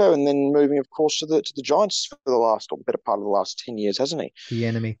Clarko, and then moving, of course, to the Giants for the better part of the last 10 years, hasn't he? The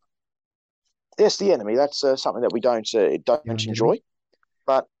enemy. Yes, the enemy. That's something that we don't enjoy.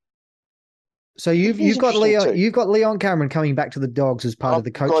 But so you've got Leon Cameron coming back to the Dogs as part of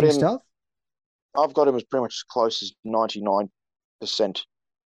the coaching stuff. I've got him as pretty much as close as 99%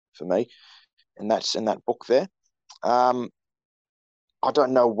 for me, and that's in that book there. I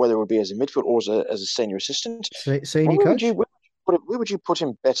don't know whether it would be as a midfield or as a senior assistant. Senior coach. Where would you put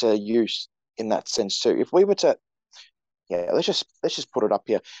him better use in that sense too? If we were to, let's just put it up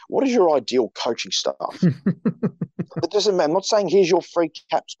here. What is your ideal coaching staff? It doesn't matter. I'm not saying here's your free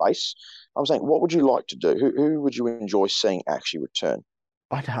cap space. I'm saying what would you like to do? Who would you enjoy seeing actually return?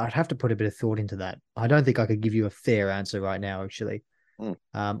 I'd have to put a bit of thought into that. I don't think I could give you a fair answer right now. Actually, I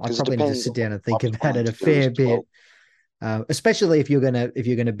probably need to sit down and think about it a fair bit. Especially if you're gonna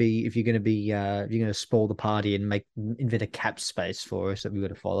spoil the party and invent a cap space for us that we've got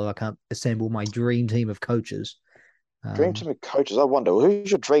to follow. I can't assemble my dream team of coaches. Dream team of coaches. I wonder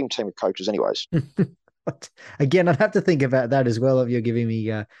who's your dream team of coaches, anyways. Again, I'd have to think about that as well. If you're giving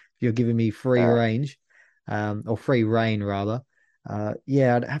me free range, or free reign rather.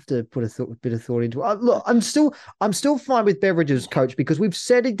 I'd have to put a bit of thought into it. Look, I'm still fine with Beveridge's coach because we've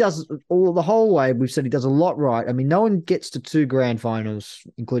said he does the whole way. We've said he does a lot right. I mean, no one gets to 2 grand finals,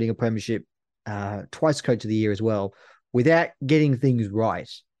 including a premiership, twice coach of the year as well, without getting things right.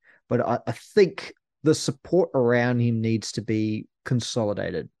 But I think the support around him needs to be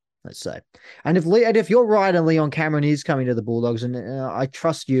consolidated, let's say. And if you're right and Leon Cameron is coming to the Bulldogs, and I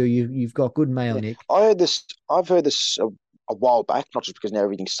trust you've got good mail, Nick. I've heard this a while back, not just because now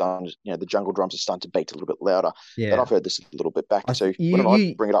everything's starting, the jungle drums are starting to beat a little bit louder. Yeah. But I've heard this a little bit back too. When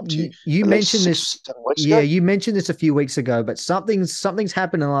I bring it up to you? You mentioned this 7 weeks ago? You mentioned this a few weeks ago, but something's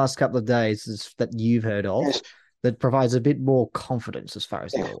happened in the last couple of days that you've heard of that provides a bit more confidence as far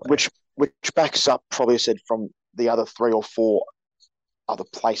as you're aware. Which backs up, probably said, from the other 3 or 4 other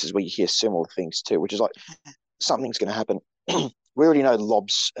places where you hear similar things too, which is like something's going to happen. We already know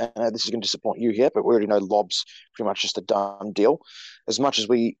Lob's, this is going to disappoint you here, but we already know Lob's pretty much just a done deal. As much as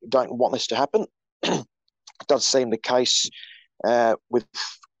we don't want this to happen, it does seem the case with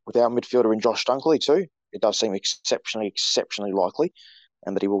our midfielder in Josh Dunkley too. It does seem exceptionally likely,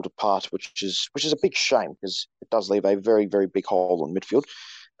 and that he will depart, which is a big shame because it does leave a very, very big hole in midfield.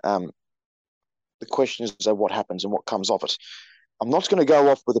 The question is what happens and what comes of it. I'm not going to go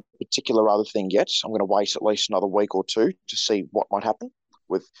off with a particular other thing yet. I'm going to wait at least another week or 2 to see what might happen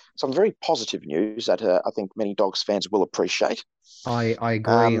with some very positive news that I think many Dogs fans will appreciate. I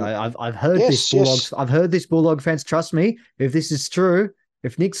agree. I've heard this, Bulldogs. Yes. I've heard this, Bulldog fans. Trust me, if this is true,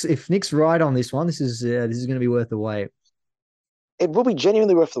 if Nick's right on this one, this is going to be worth the wait. It will be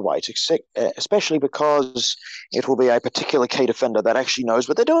genuinely worth the wait, especially because it will be a particular key defender that actually knows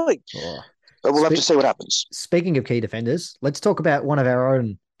what they're doing. Oh. But we'll have to see what happens. Speaking of key defenders, let's talk about one of our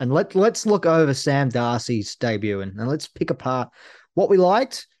own, and let's look over Sam Darcy's debut and let's pick apart what we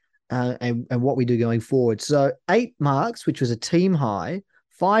liked and what we do going forward. So 8 marks, which was a team high,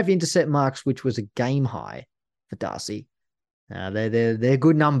 5 intercept marks, which was a game high for Darcy. They're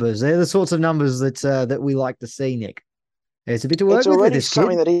good numbers. They're the sorts of numbers that we like to see, Nick. There's a bit to work with this kid. It's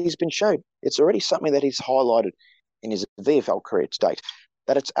already something that he's been shown. It's already something that he's highlighted in his VFL career to date.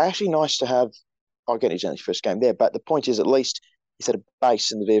 That it's actually nice to have. I'll get his only first game there, but the point is, at least he's at a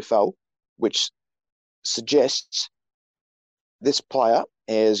base in the VFL, which suggests this player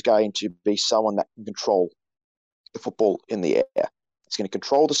is going to be someone that can control the football in the air. He's going to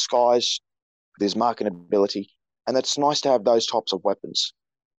control the skies with his marking ability, And it's nice to have those types of weapons,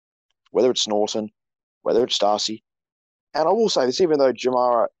 whether it's Norton, whether it's Darcy. And I will say this, even though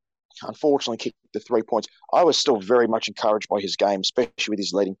Jamara unfortunately kicked the 3 points, I was still very much encouraged by his game, especially with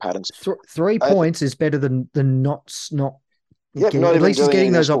his leading patterns. 3 points is better than not Yep, getting, at least he's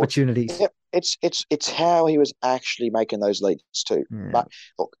getting those opportunities. Yep, it's how he was actually making those leads too. Yeah. But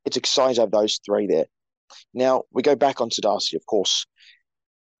look, it's exciting to have those three there. Now we go back onto Darcy, of course.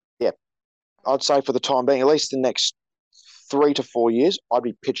 Yeah, I'd say for the time being, at least the next 3 to 4 years, I'd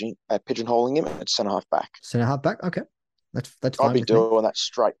be pigeonholing him at centre half back. Centre half back, okay, that's fine. I'd be doing that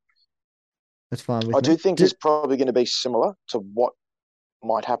straight. That's fine with me. I do think it's probably going to be similar to what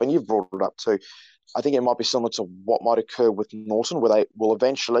might happen. You've brought it up too. I think it might be similar to what might occur with Norton, where they will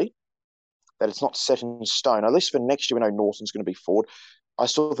eventually, that it's not set in stone. At least for next year, we know Norton's going to be forward. I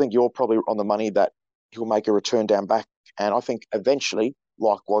still think you're probably on the money that he'll make a return down back. And I think eventually,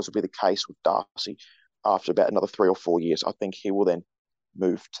 likewise, will be the case with Darcy after about another 3 or 4 years. I think he will then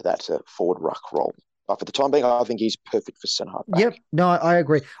move to that forward ruck role. But for the time being, I think he's perfect for centre half back. Yep, no, I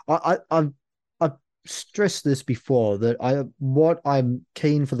agree. I've stressed this before, that what I'm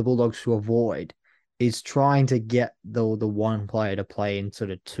keen for the Bulldogs to avoid is trying to get the one player to play in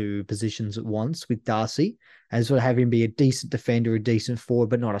sort of 2 positions at once with Darcy, and sort of have him be a decent defender, a decent forward,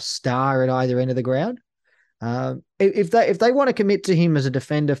 but not a star at either end of the ground. If they want to commit to him as a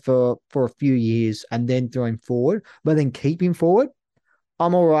defender for a few years and then throw him forward, but then keep him forward,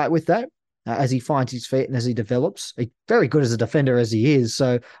 I'm all right with that. As he finds his feet and as he develops. He's very good as a defender as he is.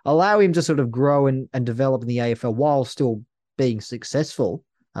 So allow him to sort of grow and develop in the AFL while still being successful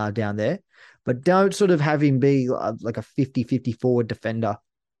down there. But don't sort of have him be like a 50-50 forward defender.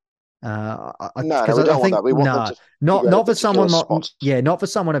 No, we don't want that. We want them to not for someone not for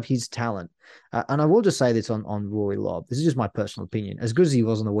someone of his talent. And I will just say this on Rory Lobb. This is just my personal opinion. As good as he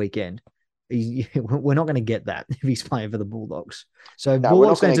was on the weekend, we're not going to get that if he's playing for the Bulldogs. So no,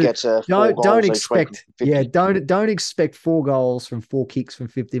 Bulldogs fans don't expect don't expect 4 goals from 4 kicks from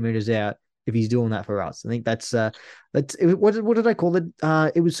 50 meters out if he's doing that for us. I think that's what did I call it?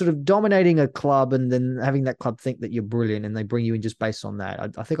 It was sort of dominating a club and then having that club think that you're brilliant and they bring you in just based on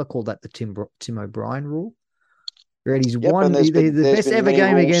that. I think I called that the Tim O'Brien rule. Right, he's won the best ever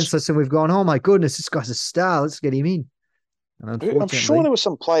game against us, and we've gone, oh my goodness, this guy's a star. Let's get him in. I'm sure there were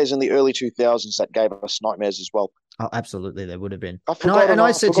some players in the early 2000s that gave us nightmares as well. Oh, absolutely, there would have been. I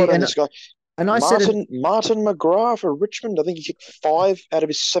said Martin McGrath for Richmond. I think he kicked 5 out of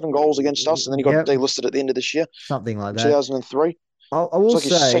his 7 goals against us, and then he got delisted at the end of this year. Something like that. 2003. I will say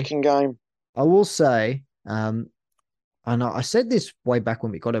his second game. I will say, and I said this way back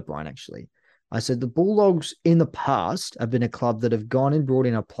when we got O'Brien. Actually, I said the Bulldogs in the past have been a club that have gone and brought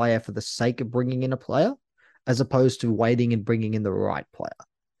in a player for the sake of bringing in a player, as opposed to waiting and bringing in the right player.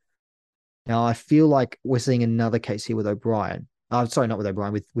 Now, I feel like we're seeing another case here with O'Brien. Sorry, not with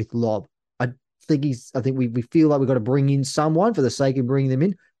O'Brien, with Lobb. I think we feel like we've got to bring in someone for the sake of bringing them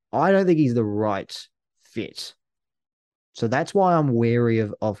in. I don't think he's the right fit. So that's why I'm wary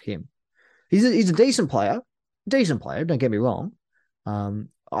of him. He's a decent player. Don't get me wrong.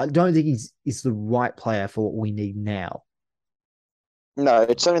 I don't think he's the right player for what we need now. No,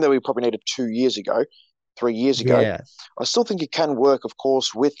 it's something that we probably needed 2 years ago. 3 years ago. Yeah. I still think it can work, of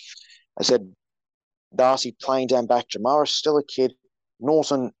course, with, I said, Darcy playing down back. Jamara's still a kid.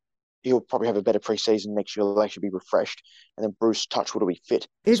 Norton, he'll probably have a better preseason next year. He'll actually be refreshed. And then Bruce Touchwood will be fit.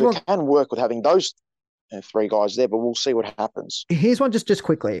 It can work with having those 3 guys there, but we'll see what happens. Here's one just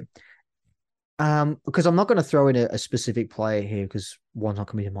quickly. Because I'm not going to throw in a specific player here because one's not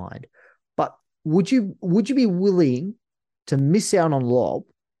coming to mind. But would you be willing to miss out on Lobb,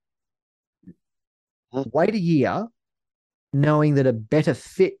 wait a year, knowing that a better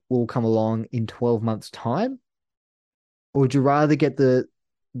fit will come along in 12 months' time? Or would you rather get the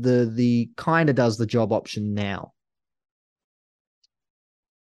kind of does the job option now?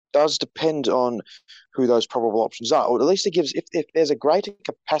 Does depend on who those probable options are. Or at least it gives, if there's a greater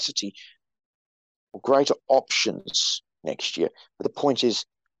capacity or greater options next year. But the point is,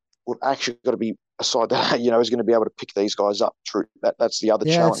 we've actually got to be a side that, is going to be able to pick these guys up. True. That's the other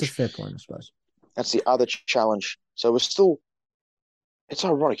challenge. That's a fair point, I suppose. That's the other challenge. So we're still, it's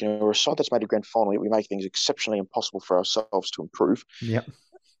ironic, we're a side that's made a grand final, yet we make things exceptionally impossible for ourselves to improve. Yep.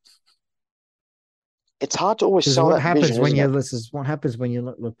 It's hard to always sell that vision, This is what happens when you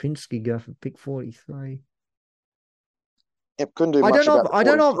let Lipinski go for pick 43. Yep, couldn't do much about I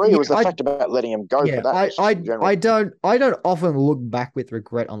don't know. It was the fact about letting him go for that. I don't often look back with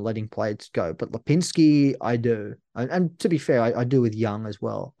regret on letting players go, but Lipinski, I do. And to be fair, I do with Young as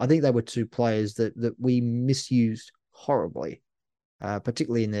well. I think they were 2 players that we misused horribly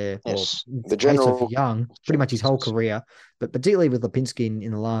particularly in the the case general of Young, pretty much his whole career, but particularly with Lipinski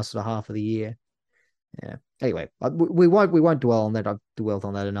in the last sort of half of the year. Yeah. Anyway, we won't dwell on that. I've dwelled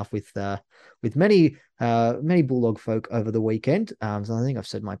on that enough with many Bulldog folk over the weekend. So I think I've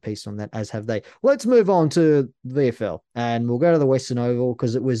said my piece on that, as have they. Let's move on to VFL, and we'll go to the Western Oval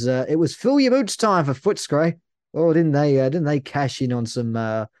because it was fill your boots time for Footscray. Oh, didn't they cash in on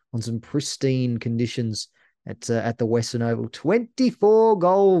some pristine conditions at the Western Oval? 24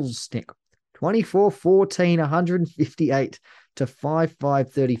 goals, Nick. 24-14, 158 to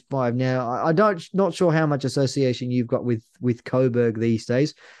 5-5-35. Now, not sure how much association you've got with Coburg these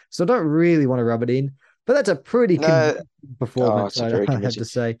days, so I don't really want to rub it in, but that's a pretty convincing performance, I have to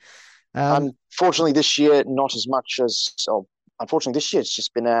say. Unfortunately, this year, not as much as... unfortunately, this year, it's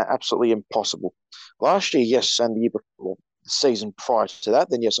just been absolutely impossible. Last year, yes, and the year before, the season prior to that,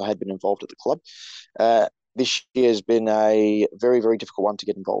 then yes, I had been involved at the club. This year has been a very, very difficult one to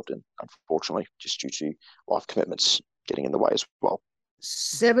get involved in, unfortunately, just due to life commitments getting in the way as well.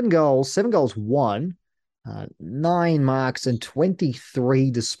 7 goals won, 9 marks and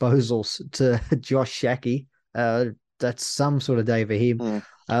 23 disposals to Josh Shackey. That's some sort of day for him.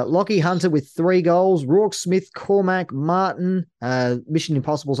 Lockie Hunter with 3 goals, Rourke Smith, Cormac, Martin, Mission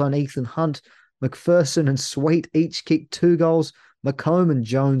Impossible's own Ethan Hunt, McPherson and Sweet each kicked 2 goals. Macomb and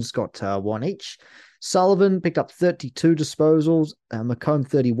Jones got 1 each. Sullivan picked up 32 disposals, Macomb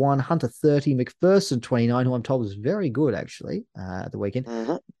 31, Hunter 30, McPherson 29, who I'm told was very good actually at the weekend.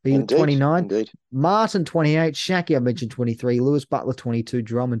 Indeed, 29, indeed. Martin 28, Shackey I mentioned 23, Lewis Butler 22,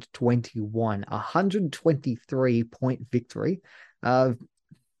 Drummond 21, 123-point victory.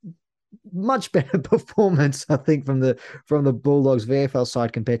 Much better performance, I think, from the Bulldogs VFL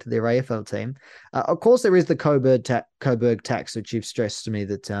side compared to their AFL team. Of course, there is the Coburg tax, which you've stressed to me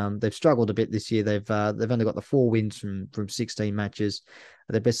that they've struggled a bit this year. They've only got the 4 wins from 16 matches.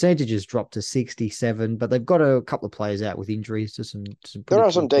 The percentage has dropped to 67, but they've got a couple of players out with injuries to some. There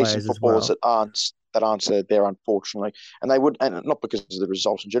are some decent footballers that aren't there, unfortunately, and they would, and not because of the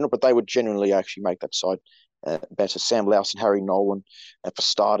results in general, but they would genuinely actually make that side better. Sam Louse and Harry Nolan, for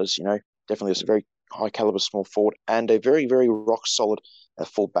starters, definitely is a very high caliber small forward and a very, very rock solid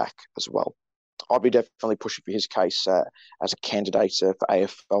full back as well. I'd be definitely pushing for his case as a candidate for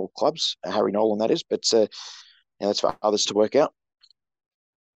AFL clubs, Harry Nolan, that is, but that's for others to work out.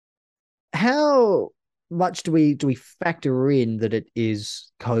 How much do we factor in that it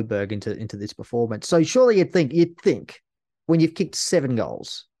is Coburg into this performance? So surely you'd think when you've kicked 7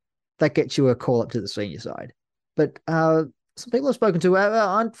 goals, that gets you a call up to the senior side. But some people I've spoken to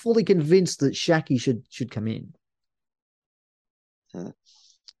aren't fully convinced that Shackey should come in. A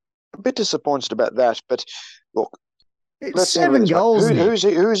bit disappointed about that, but look, it's 7 goals. Who's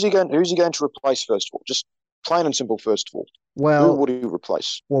he going to replace first of all? Just plain and simple. First of all, who would he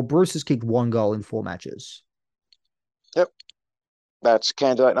replace? Well, Bruce has kicked 1 goal in 4 matches. Yep, that's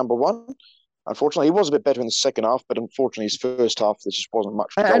candidate number 1. Unfortunately, he was a bit better in the second half, but unfortunately, his first half there just wasn't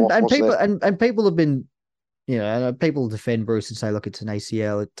much. People have been, people defend Bruce and say, look, it's an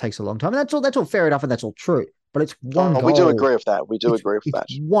ACL, it takes a long time. And that's all fair enough, and that's all true. But it's 1 goal. We do agree with that.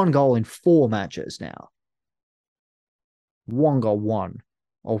 It's 1 goal in 4 matches now. 1 goal 1,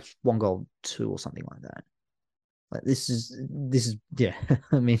 or 1 goal 2, or something like that. Like this is yeah.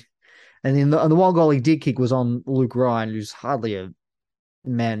 I mean, and then the 1 goal he did kick was on Luke Ryan, who's hardly a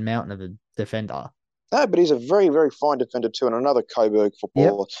man mountain of a defender. No, but he's a very, very fine defender too, and another Coburg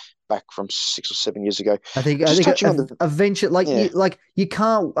footballer back from 6 or 7 years ago. I think eventually, you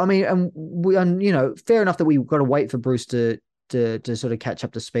can't. I mean, and fair enough that we've got to wait for Bruce to sort of catch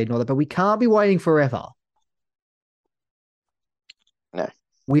up to speed and all that, but we can't be waiting forever. No,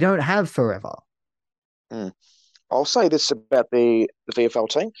 we don't have forever. I'll say this about the VFL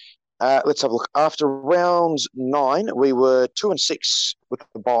team. Let's have a look. After round 9, we were 2-6 with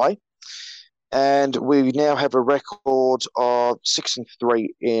the bye, and we now have a record of 6-3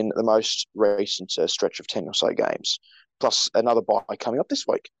 in the most recent stretch of 10 or so games, plus another bye coming up this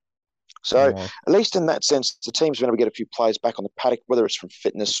week. So at least in that sense, the team's been able to get a few players back on the paddock, whether it's from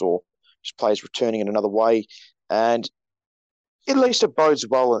fitness or just players returning in another way, and at least it bodes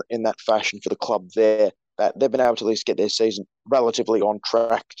well in that fashion for the club there, that they've been able to at least get their season relatively on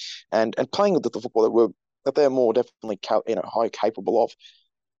track and playing with the football that they're more definitely high capable of.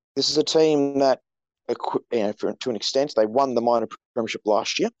 This is a team that, to an extent, they won the minor premiership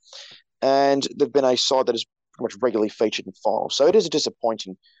last year, and they've been a side that is pretty much regularly featured in finals. So it is a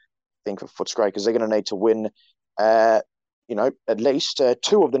disappointing thing for Footscray because they're going to need to win, at least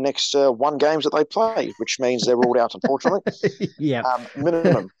 2 of the next 1 games that they play, which means they're ruled out, unfortunately. Yeah,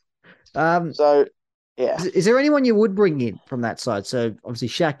 minimum. So Yeah. Is there anyone you would bring in from that side? So obviously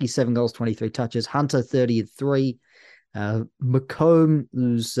Shaki, 7 goals, 23 touches. Hunter, 30-3. McComb,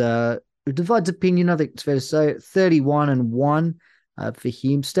 who divides opinion, I think it's fair to say, 31-1 for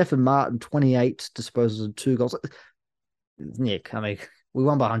him. Stephen Martin, 28 disposals and 2 goals. Nick, I mean, we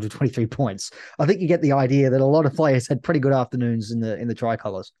won by 123 points. I think you get the idea that a lot of players had pretty good afternoons in the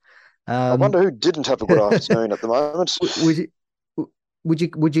tricolours. I wonder who didn't have a good afternoon at the moment. Would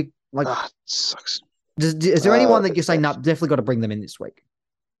you like? It sucks. Is there anyone that you say, no, definitely got to bring them in this week?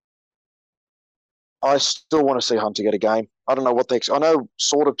 I still want to see Hunter get a game. I don't know what I know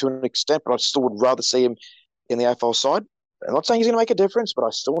sort of to an extent, but I still would rather see him in the AFL side. I'm not saying he's going to make a difference, but I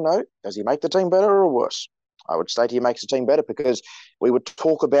still know, does he make the team better or worse? I would state he makes the team better because we would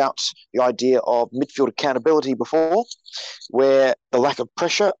talk about the idea of midfield accountability before, where the lack of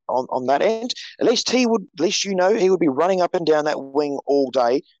pressure on that end, he would be running up and down that wing all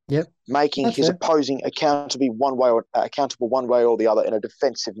day, making his opposing accountable one way or the other in a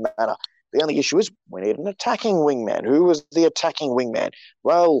defensive manner. The only issue is we need an attacking wingman. Who was the attacking wingman?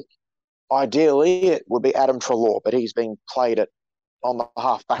 Well, ideally it would be Adam Treloar, but he's being played on the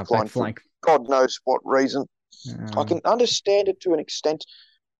half-back line for God knows what reason. I can understand it to an extent,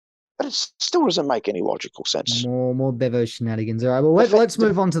 but it still doesn't make any logical sense. More Bevo shenanigans. All right, well, let's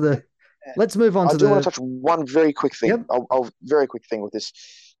move on to the... Let's move on to the... I do want to touch one very quick thing. Yep. I'll very quick thing with this.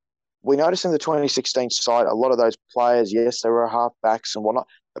 We noticed in the 2016 side, a lot of those players, yes, they were half-backs and whatnot,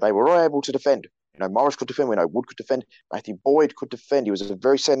 but they were all able to defend. Morris could defend. We know Wood could defend. Matthew Boyd could defend. He was a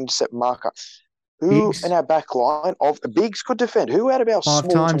very set marker. Who Biggs. In our back line of Biggs could defend? Who out of our 5 small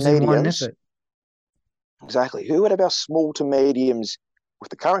times to mediums? In one effort. Exactly. Who out of our small to mediums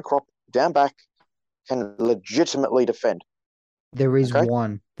with the current crop down back can legitimately defend? There is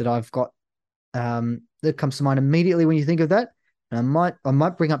one that I've got that comes to mind immediately when you think of that. And I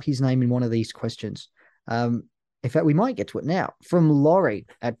might bring up his name in one of these questions. In fact, we might get to it now. From Laurie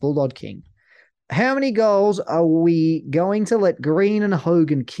at Bulldog King. How many goals are we going to let Green and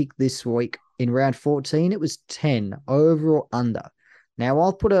Hogan kick this week? In round 14, it was 10, over or under. Now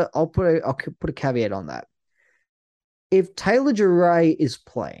I'll put a caveat on that. If Taylor Duray is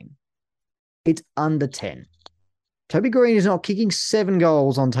playing, it's under 10. Toby Green is not kicking 7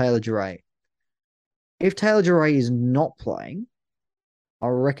 goals on Taylor Duray. If Taylor Duray is not playing, I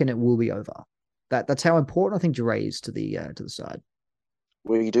reckon it will be over. That's how important I think Duray is to the side.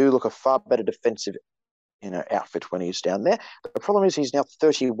 We do look a far better defensive outfit when he's down there. The problem is he's now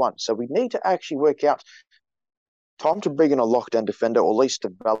 31, so we need to actually work out time to bring in a lockdown defender or at least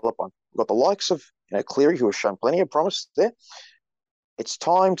develop one. We've got the likes of Cleary, who has shown plenty of promise there. It's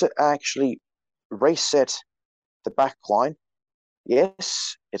time to actually reset the back line.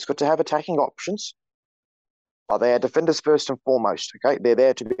 Yes, it's good to have attacking options, but they are defenders first and foremost, okay? They're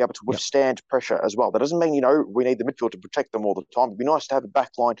there to be able to withstand pressure as well. That doesn't mean, we need the midfield to protect them all the time. It'd be nice to have a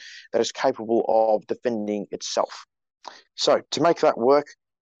back line that is capable of defending itself. So to make that work,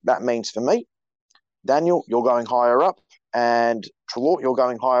 that means for me, Daniel, you're going higher up, and Treloar, you're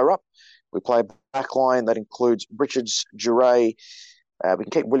going higher up. We play a back line that includes Richards, Duray. We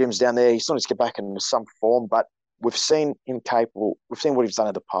can keep Williams down there. He still needs to get back into some form, but we've seen him capable. We've seen what he's done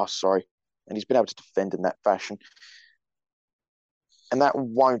in the past, and he's been able to defend in that fashion. And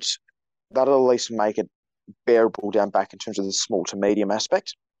that'll at least make it bearable down back in terms of the small to medium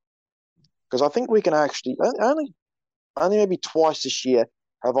aspect. Because I think we can actually, only maybe twice this year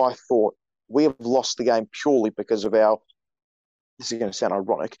have I thought we have lost the game purely because of this is going to sound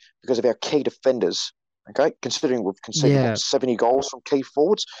ironic, because of our key defenders, okay? Considering we've conceded 70 goals from key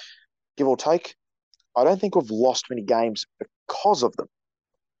forwards, give or take. I don't think we've lost many games because of them,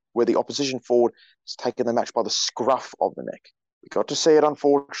 where the opposition forward has taken the match by the scruff of the neck. We got to see it,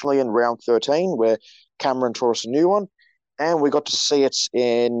 unfortunately, in round 13, where Cameron tore us a new one, and we got to see it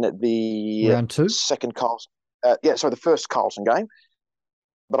in the round 2? The first Carlton game.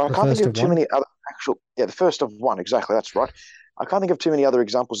 But I can't think of too many other the first of one, exactly, that's right. I can't think of too many other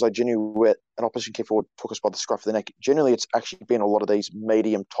examples, genuinely, where an opposition key forward took us by the scruff of the neck. Generally, it's actually been a lot of these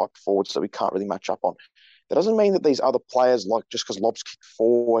medium-type forwards that we can't really match up on. That doesn't mean that these other players, just because Lob's kicked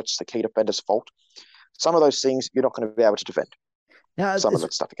 4, it's the key defender's fault. Some of those things you're not going to be able to defend. Some of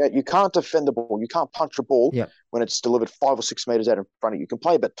that stuff. Okay? You can't defend the ball. You can't punch a ball when it's delivered 5 or 6 meters out in front of you. You can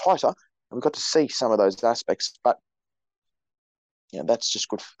play a bit tighter, and we've got to see some of those aspects. But that's just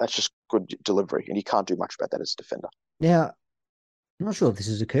good. That's just good delivery, and you can't do much about that as a defender. Now, I'm not sure if this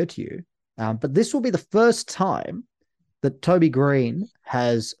has occurred to you, but this will be the first time that Toby Green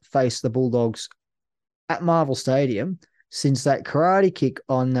has faced the Bulldogs at Marvel Stadium since that karate kick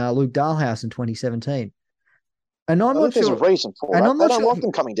on Luke Dahlhaus in 2017. And I'm not there's sure. a reason for that. They don't like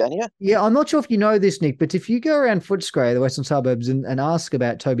them coming down here. Yeah, I'm not sure if you know this, Nick, but if you go around Footscray, the western suburbs, and ask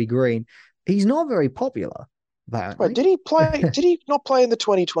about Toby Green, he's not very popular, apparently. Wait, did he play? Did he not play in the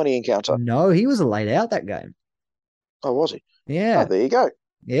 2020 encounter? No, he was laid out that game. Oh, was he? Yeah. Oh, there you go.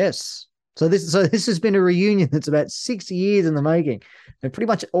 Yes. So this has been a reunion that's about 6 years in the making. And pretty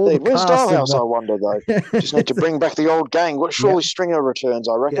much all the where's cast Dalhouse, I wonder, though? Just need to bring back the old gang. Surely Stringer returns,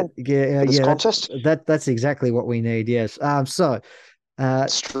 I reckon, for this contest. That's exactly what we need, yes.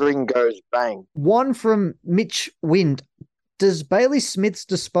 String goes bang. One from Mitch Wind. Does Bailey Smith's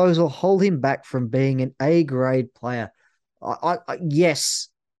disposal hold him back from being an A-grade player? Yes.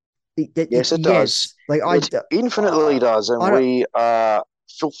 Yes, it does. It infinitely does. And we are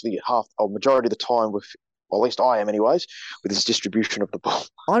filthy majority of the time with, well, at least I am anyways, with this distribution of the ball.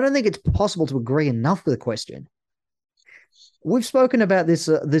 I don't think it's possible to agree enough with the question. We've spoken about this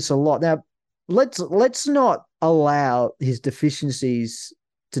a lot. Now, let's not allow his deficiencies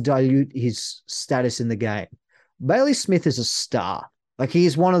to dilute his status in the game. Bailey Smith is a star. Like, he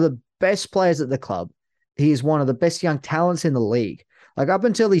is one of the best players at the club. He is one of the best young talents in the league. Like, up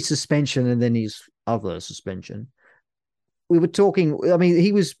until his suspension and then his other suspension, we were talking, I mean,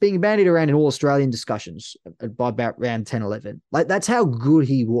 he was being bandied around in all Australian discussions by about round 10, 11. Like, that's how good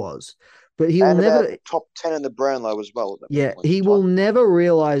he was. But he will never top 10 in the Brownlow as well. Yeah, he will never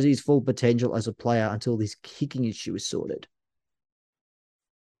realize his full potential as a player until this kicking issue is sorted.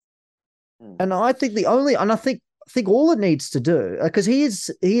 And I think I think all it needs to do, because he's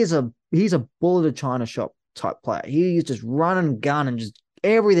a bullet of China shop type player. He's just run and gun and just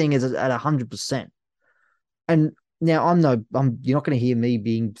everything is at 100%. And now you're not going to hear me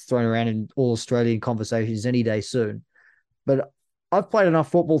being thrown around in all Australian conversations any day soon. But I've played enough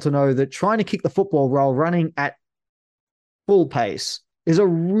football to know that trying to kick the football while running at full pace is a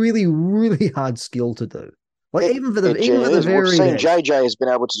really, really hard skill to do. Like, even for the very We've seen JJ has been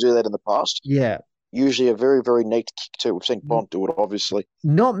able to do that in the past. Yeah. Usually a very, very neat kick too. We've seen Bont do it, obviously.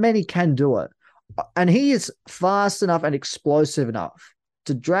 Not many can do it. And he is fast enough and explosive enough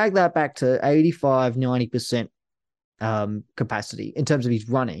to drag that back to 85, 90% capacity in terms of his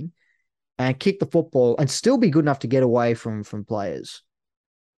running and kick the football and still be good enough to get away from players.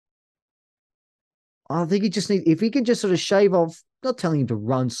 I think if he can just sort of shave off, not telling him to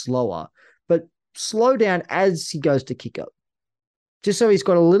run slower, but slow down as he goes to kick up, just so he's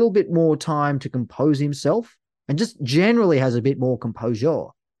got a little bit more time to compose himself and just generally has a bit more composure.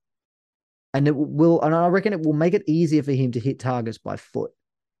 And I reckon it will make it easier for him to hit targets by foot.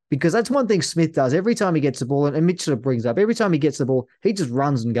 Because that's one thing Smith does. Every time he gets the ball, and Mitch sort of brings up, every time he gets the ball, he just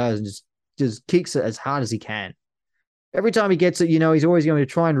runs and goes and just kicks it as hard as he can. Every time he gets it, he's always going to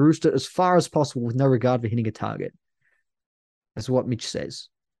try and roost it as far as possible with no regard for hitting a target. That's what Mitch says.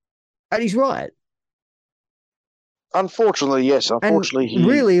 And he's right. Unfortunately, yes. Unfortunately, he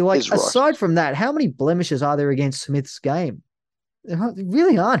really, is right. Aside from that, how many blemishes are there against Smith's game? There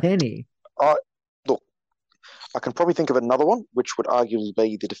really aren't any. Look, I can probably think of another one, which would arguably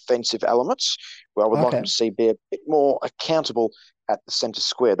be the defensive elements, where I would like him to see be a bit more accountable at the centre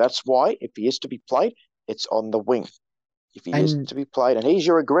square. That's why, if he is to be played, it's on the wing. If he is to be played, and he's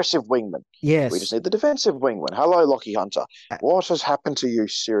your aggressive wingman. Yes. We just need the defensive wingman. Hello, Lockie Hunter. What has happened to you,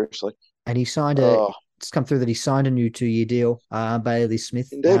 seriously? And he signed it's come through that he signed a new 2-year deal, Bailey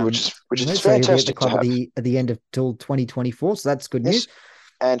Smith. Indeed, which is fantastic to have. At the end of till 2024, so that's good news.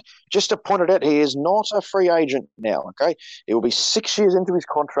 And just to point it out, he is not a free agent now, okay? He will be 6 years into his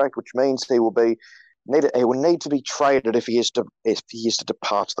contract, which means he will need to be traded if he is to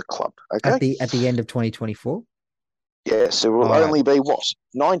depart the club, okay? At the end of 2024? Yes, it will only be,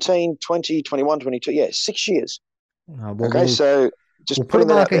 19, 20, 21, 22, 6 years. So just we'll put a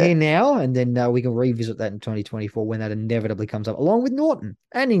marker here now, and then we can revisit that in 2024 when that inevitably comes up, along with Norton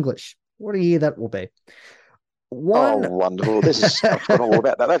and English. What a year that will be. Oh, wonderful. I forgot all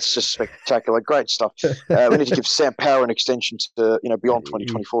about that. That's just spectacular. Great stuff. We need to give Sam Power an extension to, beyond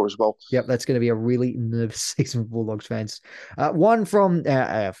 2024 as well. Yep, that's going to be a really nervous season for Bulldogs fans. One from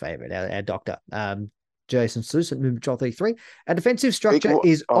our favourite, our doctor, Jason Seuss at Movement 33. Our defensive structure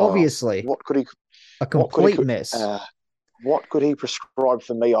is obviously a complete mess. What could he prescribe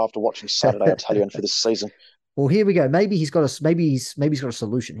for me after watching Saturday, I tell you, and for this season? Well, here we go. Maybe he's got a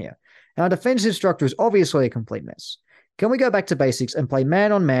solution here. Our defensive structure is obviously a complete mess. Can we go back to basics and play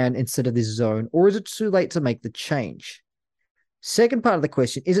man-on-man instead of this zone, or is it too late to make the change? Second part of the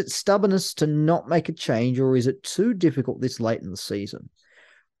question, is it stubbornness to not make a change, or is it too difficult this late in the season?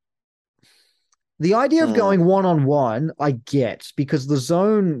 The idea of going one-on-one, I get, because the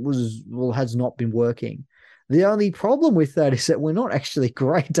zone has not been working. The only problem with that is that we're not actually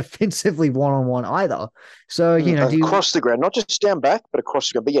great defensively one-on-one either. So, across the ground, not just down back, but across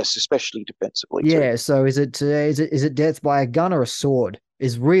the ground. But yes, especially defensively. Yeah. Too. So is it death by a gun or a sword?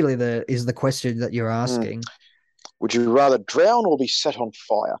 Is really the question that you're asking. Would you rather drown or be set on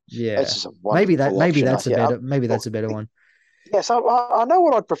fire? Yeah. This is a wonderful maybe that's option. that's a better one. Yes, I know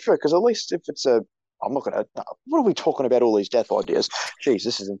what I'd prefer because at least if it's I'm not gonna. What are we talking about? All these death ideas. Jeez,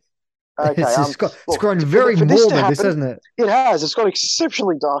 this isn't okay. It's grown very morbid, hasn't it? It has. It's got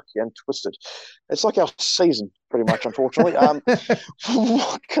exceptionally dark and twisted. It's like our season, pretty much. Unfortunately,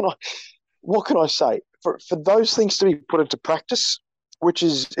 what can I say? For those things to be put into practice, which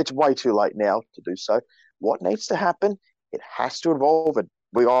is it's way too late now to do so. What needs to happen? It has to evolve. And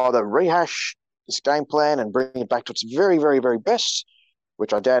we either rehash this game plan and bring it back to its very, very, very best,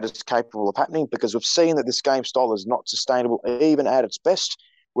 which I doubt is capable of happening because we've seen that this game style is not sustainable even at its best,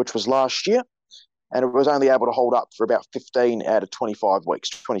 which was last year. And it was only able to hold up for about 15 out of 25 weeks,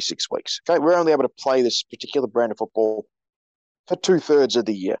 26 weeks. Okay, we're only able to play this particular brand of football for 2/3 of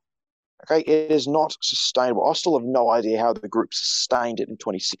the year. Okay, it is not sustainable. I still have no idea how the group sustained it in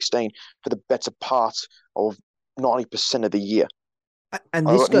 2016 for the better part of 90% of the year. And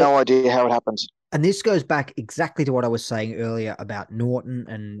I've got no idea how it happens. And this goes back exactly to what I was saying earlier about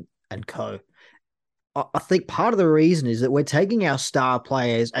Norton and co. I think part of the reason is that we're taking our star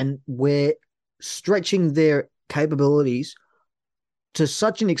players and we're stretching their capabilities to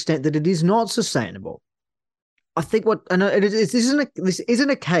such an extent that it is not sustainable. I think this isn't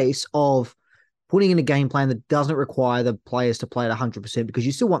a case of putting in a game plan that doesn't require the players to play at 100% because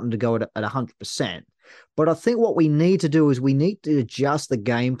you still want them to go at 100%. But I think what we need to do is we need to adjust the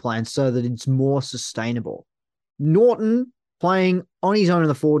game plan so that it's more sustainable. Norton playing on his own in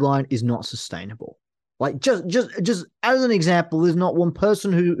the forward line is not sustainable. Like just as an example, there's not one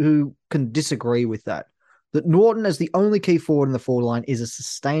person who can disagree with that. That Norton as the only key forward in the forward line is a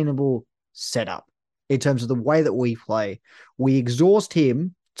sustainable setup in terms of the way that we play. We exhaust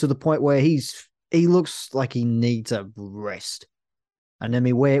him to the point where he looks like he needs a rest. And I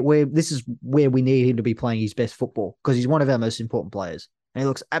mean, this is where we need him to be playing his best football because he's one of our most important players. And he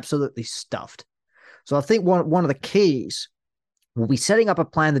looks absolutely stuffed. So I think one of the keys will be setting up a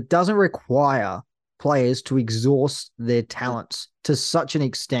plan that doesn't require players to exhaust their talents to such an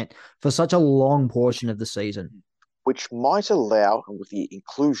extent for such a long portion of the season. Which might allow, with the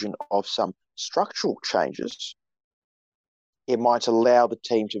inclusion of some structural changes, it might allow the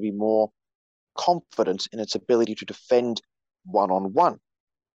team to be more confident in its ability to defend one-on-one,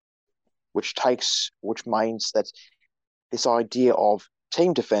 which means that this idea of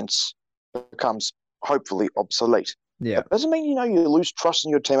team defense becomes hopefully obsolete. Yeah. It doesn't mean, you lose trust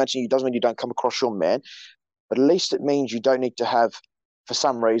in your teammates and it doesn't mean you don't come across your man, but at least it means you don't need to have, for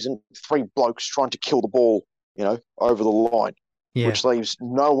some reason, 3 blokes trying to kill the ball, over the line, which leaves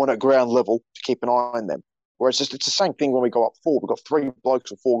no one at ground level to keep an eye on them. Whereas it's the same thing when we go up forward. We've got 3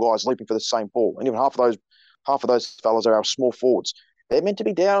 blokes or 4 guys leaping for the same ball. And even half of those fellas are our small forwards. They're meant to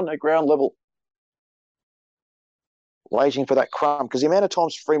be down at ground level, waiting for that crumb. Because the amount of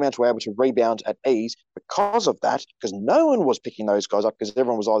times Fremantle were able to rebound at ease because of that, because no one was picking those guys up because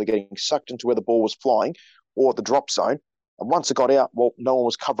everyone was either getting sucked into where the ball was flying or the drop zone. And once it got out, well, no one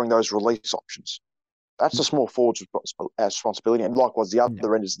was covering those release options. That's the small forward's responsibility. And likewise, the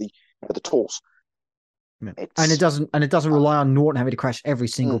other end is the talls. Yeah. And it doesn't rely on Norton having to crash every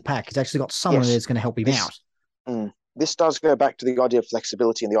single pack. It's actually got someone that's going to help him out. This does go back to the idea of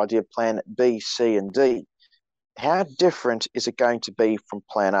flexibility and the idea of plan B, C, and D. How different is it going to be from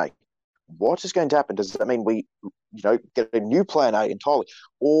plan A? What is going to happen? Does that mean we, get a new plan A entirely?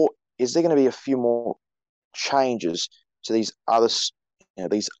 Or is there going to be a few more changes to these other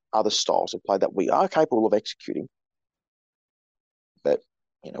styles of play that we are capable of executing? But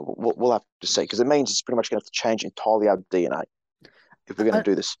we'll have to see, because it means it's pretty much going to have to change entirely our DNA if we're going to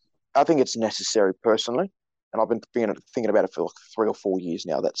do this. I think it's necessary personally, and I've been thinking about it for like 3 or 4 years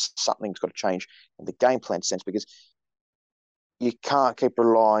now, that something's got to change in the game plan sense, because you can't keep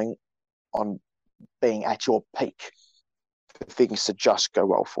relying on being at your peak for things to just go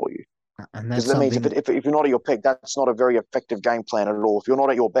well for you. And that's because that means if you're not at your peak, that's not a very effective game plan at all. If you're not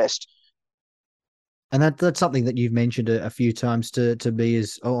at your best. And that's something that you've mentioned a few times to me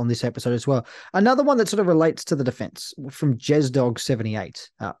on this episode as well. Another one that sort of relates to the defense from JezDog78.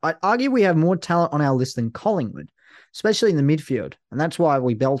 I'd argue we have more talent on our list than Collingwood, especially in the midfield. And that's why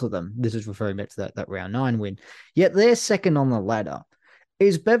we belted them. This is referring back to that round 9 win. Yet they're second on the ladder.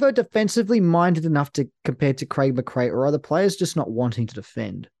 Is Bevo defensively minded enough to compare to Craig McRae, or are the players just not wanting to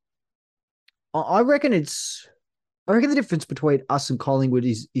defend? I reckon the difference between us and Collingwood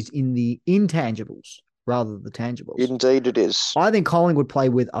is in the intangibles rather than the tangibles. Indeed, it is. I think Collingwood play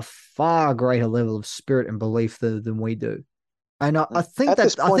with a far greater level of spirit and belief than we do, and I think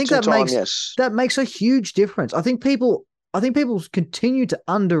that makes a huge difference. I think people continue to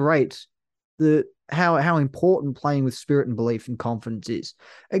underrate how important playing with spirit and belief and confidence is.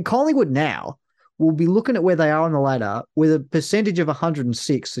 And Collingwood now will be looking at where they are on the ladder with a percentage of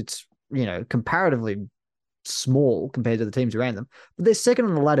 106. It's, comparatively small compared to the teams around them, but they're second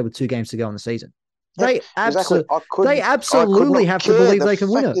on the ladder with 2 games to go in the season. They absolutely have to believe they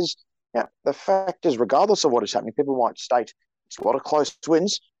can win it. The fact is, regardless of what is happening, people might state it's a lot of close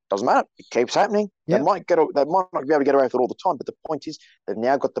wins. Doesn't matter. It keeps happening. Yep. They might not be able to get away with it all the time, but the point is they've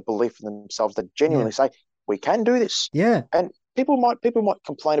now got the belief in themselves that genuinely say, we can do this. Yeah. And people might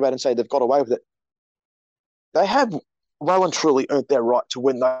complain about it and say they've got away with it. They have well and truly earned their right to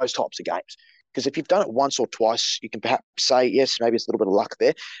win those types of games. Because if you've done it once or twice, you can perhaps say, yes, maybe it's a little bit of luck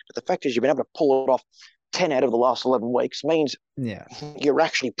there. But the fact is you've been able to pull it off 10 out of the last 11 weeks means you're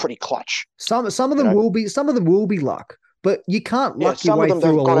actually pretty clutch. Some of them will be luck, but you can't luck your way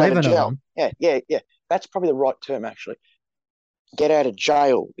through 11 of them. Yeah. That's probably the right term, actually. Get out of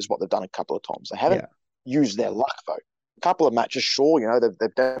jail is what they've done a couple of times. They haven't used their luck, though. A couple of matches, sure,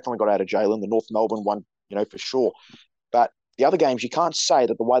 they've definitely got out of jail in the North Melbourne one, for sure. But the other games, you can't say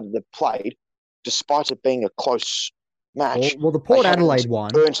that the way that they've played, despite it being a close match, well the Port Adelaide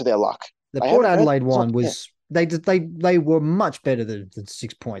one earned to their luck. The Port Adelaide one was they were much better than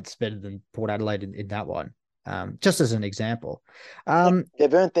 6 points better than Port Adelaide in that one. Just as an example,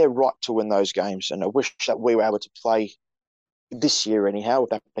 they've earned their right to win those games, and I wish that we were able to play this year anyhow with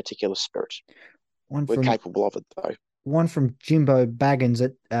that particular spirit. We're capable of it, though. One from Jimbo Baggins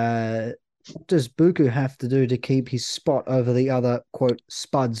at what does Buku have to do to keep his spot over the other, quote,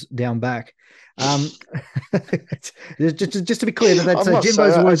 spuds down back? Just to be clear, that's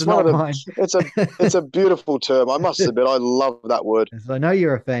Jimbo's words, not mine. It's a beautiful term. I must admit, I love that word. I know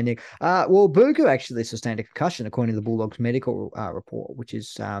you're a fan, Nick. Well, Buku actually sustained a concussion, according to the Bulldogs medical report, which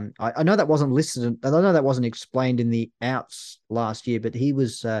is I know that wasn't listed. I know that wasn't explained in the outs last year, but he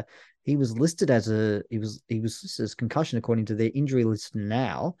was listed as listed as concussion according to their injury list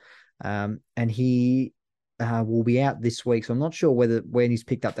now. And he will be out this week. So I'm not sure when he's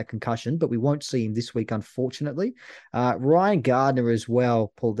picked up that concussion, but we won't see him this week, unfortunately. Ryan Gardner as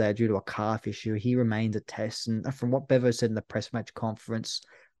well pulled out due to a calf issue. He remains a test. And from what Bevo said in the press match conference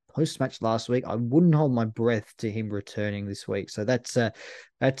post-match last week, I wouldn't hold my breath to him returning this week. So that's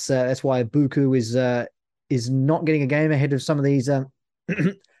why Buku is not getting a game ahead of some of these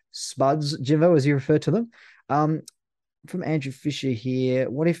spuds, Jimbo, as you refer to them. From Andrew Fisher here,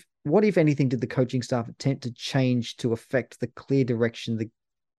 what if anything did the coaching staff attempt to change to affect the clear direction the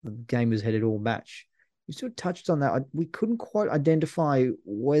game was headed all match? You sort of touched on that. We couldn't quite identify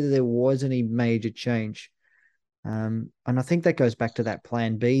whether there was any major change. And I think that goes back to that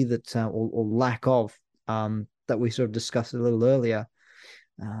plan B that or lack of that we sort of discussed a little earlier.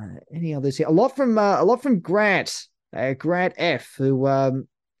 Any others here? A lot from Grant, Grant F, who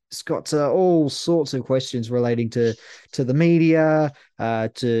it's got all sorts of questions relating to the media,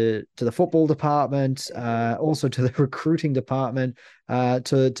 to the football department, also to the recruiting department,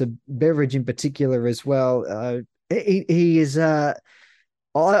 to Beveridge in particular as well. He is. I've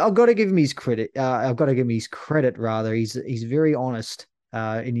got to give him his credit. I've got to give him his credit rather. He's very honest.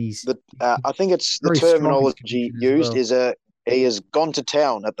 And he's. I think it's the terminology used is he has gone to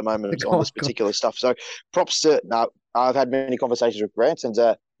town at the moment on this particular stuff. So props to. Now I've had many conversations with Grant and.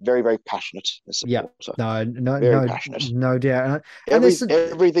 Very, very passionate. Yeah, passionate. No doubt.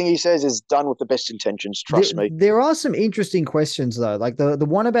 Everything he says is done with the best intentions. Trust me. There are some interesting questions though, like the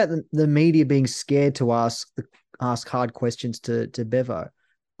one about the media being scared to ask hard questions to Bevo.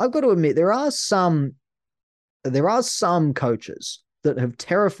 I've got to admit there are some coaches that have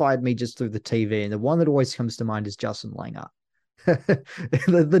terrified me just through the TV, and the one that always comes to mind is Justin Langer.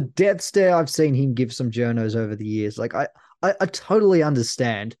 the death stare I've seen him give some journos over the years, like I totally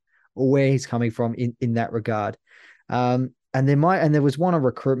understand where he's coming from in that regard. And there was one on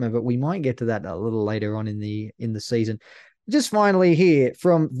recruitment, but we might get to that a little later on in the season. Just finally here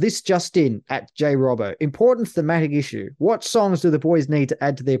from this just in at J Robbo, important thematic issue. What songs do the boys need to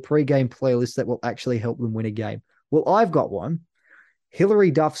add to their pre-game playlist that will actually help them win a game? Well, I've got one. Hilary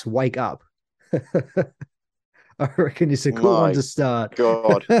Duff's Wake Up. I reckon it's a good one to start.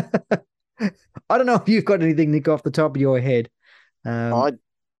 God. I don't know if you've got anything, Nick, off the top of your head. I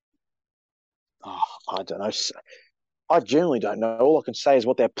don't know. I genuinely don't know. All I can say is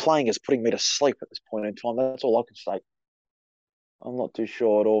what they're playing is putting me to sleep at this point in time. That's all I can say. I'm not too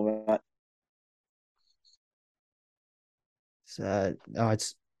sure at all, Matt.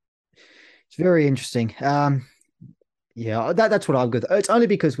 It's very interesting. Yeah, that's what I'm good. It's only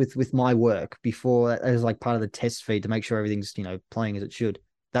because with my work before, as like part of the test feed to make sure everything's playing as it should.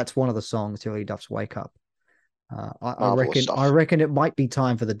 That's one of the songs, Tilly Duff's "Wake Up." I reckon it might be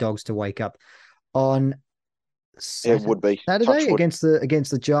time for the Dogs to wake up on It would be Saturday against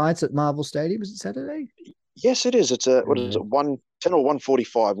the Giants at Marvel Stadium. Is it Saturday? Yes, it is. It's what is it, 110 or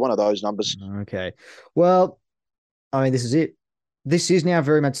 145? One of those numbers. Okay. Well, I mean, this is it. This is now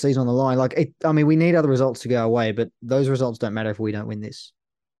very much season on the line. We need other results to go away, but those results don't matter if we don't win this.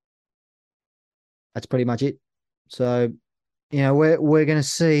 That's pretty much it. So, we're going to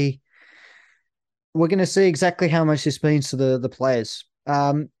see exactly how much this means to the players.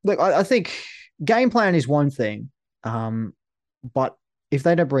 Look, I think game plan is one thing, but if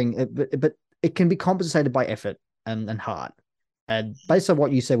they don't bring it, but it can be compensated by effort and heart. And based on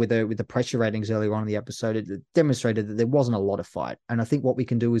what you said with the pressure ratings earlier on in the episode, it demonstrated that there wasn't a lot of fight. And I think what we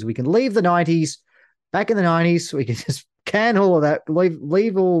can do is we can leave the 90s, back in the 90s, we can just can all of that,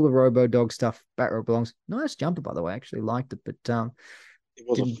 leave all the Robo Dog stuff back where it belongs. Nice jumper, by the way. I actually liked it, but it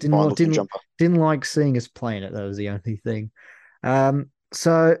was a fine jumper. Didn't like seeing us playing it. That was the only thing.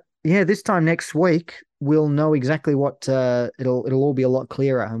 So yeah, this time next week we'll know exactly what it'll all be a lot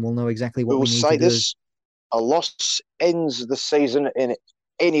clearer, and we'll know exactly what we need to do. A loss ends the season in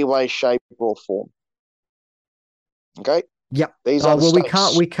any way, shape, or form. Okay. Yep. These are we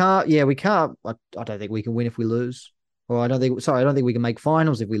can't. Yeah, we can't. I don't think we can win if we lose. Or I don't think we can make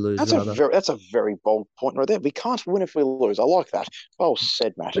finals if we lose. That's a very bold point right there. We can't win if we lose. I like that. Well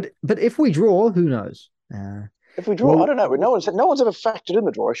said, Matt. But if we draw, who knows? If we draw, I don't know. No one's ever factored in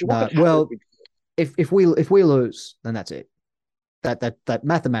the draw. Actually, if we lose, then that's it. That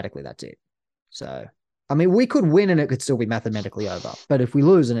mathematically, that's it. So. I mean, we could win and it could still be mathematically over. But if we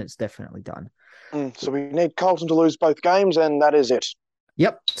lose, then it's definitely done. So we need Carlton to lose both games, and that is it.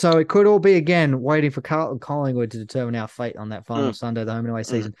 Yep. So it could all be, again, waiting for Carlton Collingwood to determine our fate on that final Sunday, the home and away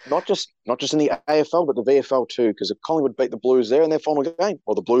season. Not just in the AFL, but the VFL too, because if Collingwood beat the Blues there in their final game,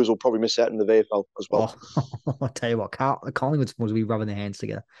 well, the Blues will probably miss out in the VFL as well. Oh, I'll tell you what, Collingwood's supposed to be rubbing their hands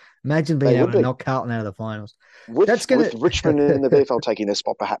together. Imagine being able to knock Carlton out of the finals. With Richmond in the VFL taking their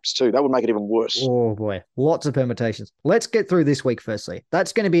spot perhaps too. That would make it even worse. Oh boy, lots of permutations. Let's get through this week firstly.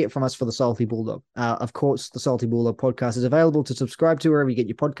 That's going to be it from us for the Salty Bulldog. Of course, the Salty Bulldog podcast is available to subscribe to wherever you get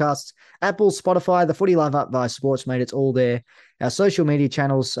your podcasts. Apple, Spotify, the Footy Live Up via Sportsmate. It's all there. Our social media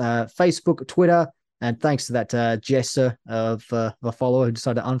channels, Facebook, Twitter, and thanks to that Jester of a follower who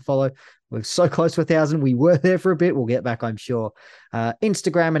decided to unfollow. We're so close to 1,000. We were there for a bit. We'll get back, I'm sure.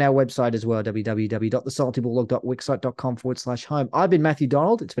 Instagram and our website as well, www.thesaltybulldog.wixsite.com/home. I've been Matthew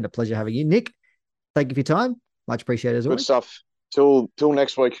Donald. It's been a pleasure having you. Nick, thank you for your time. Much appreciated as always. Good stuff. Till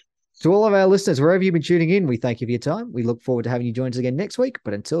next week. To all of our listeners, wherever you've been tuning in, we thank you for your time. We look forward to having you join us again next week.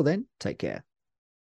 But until then, take care.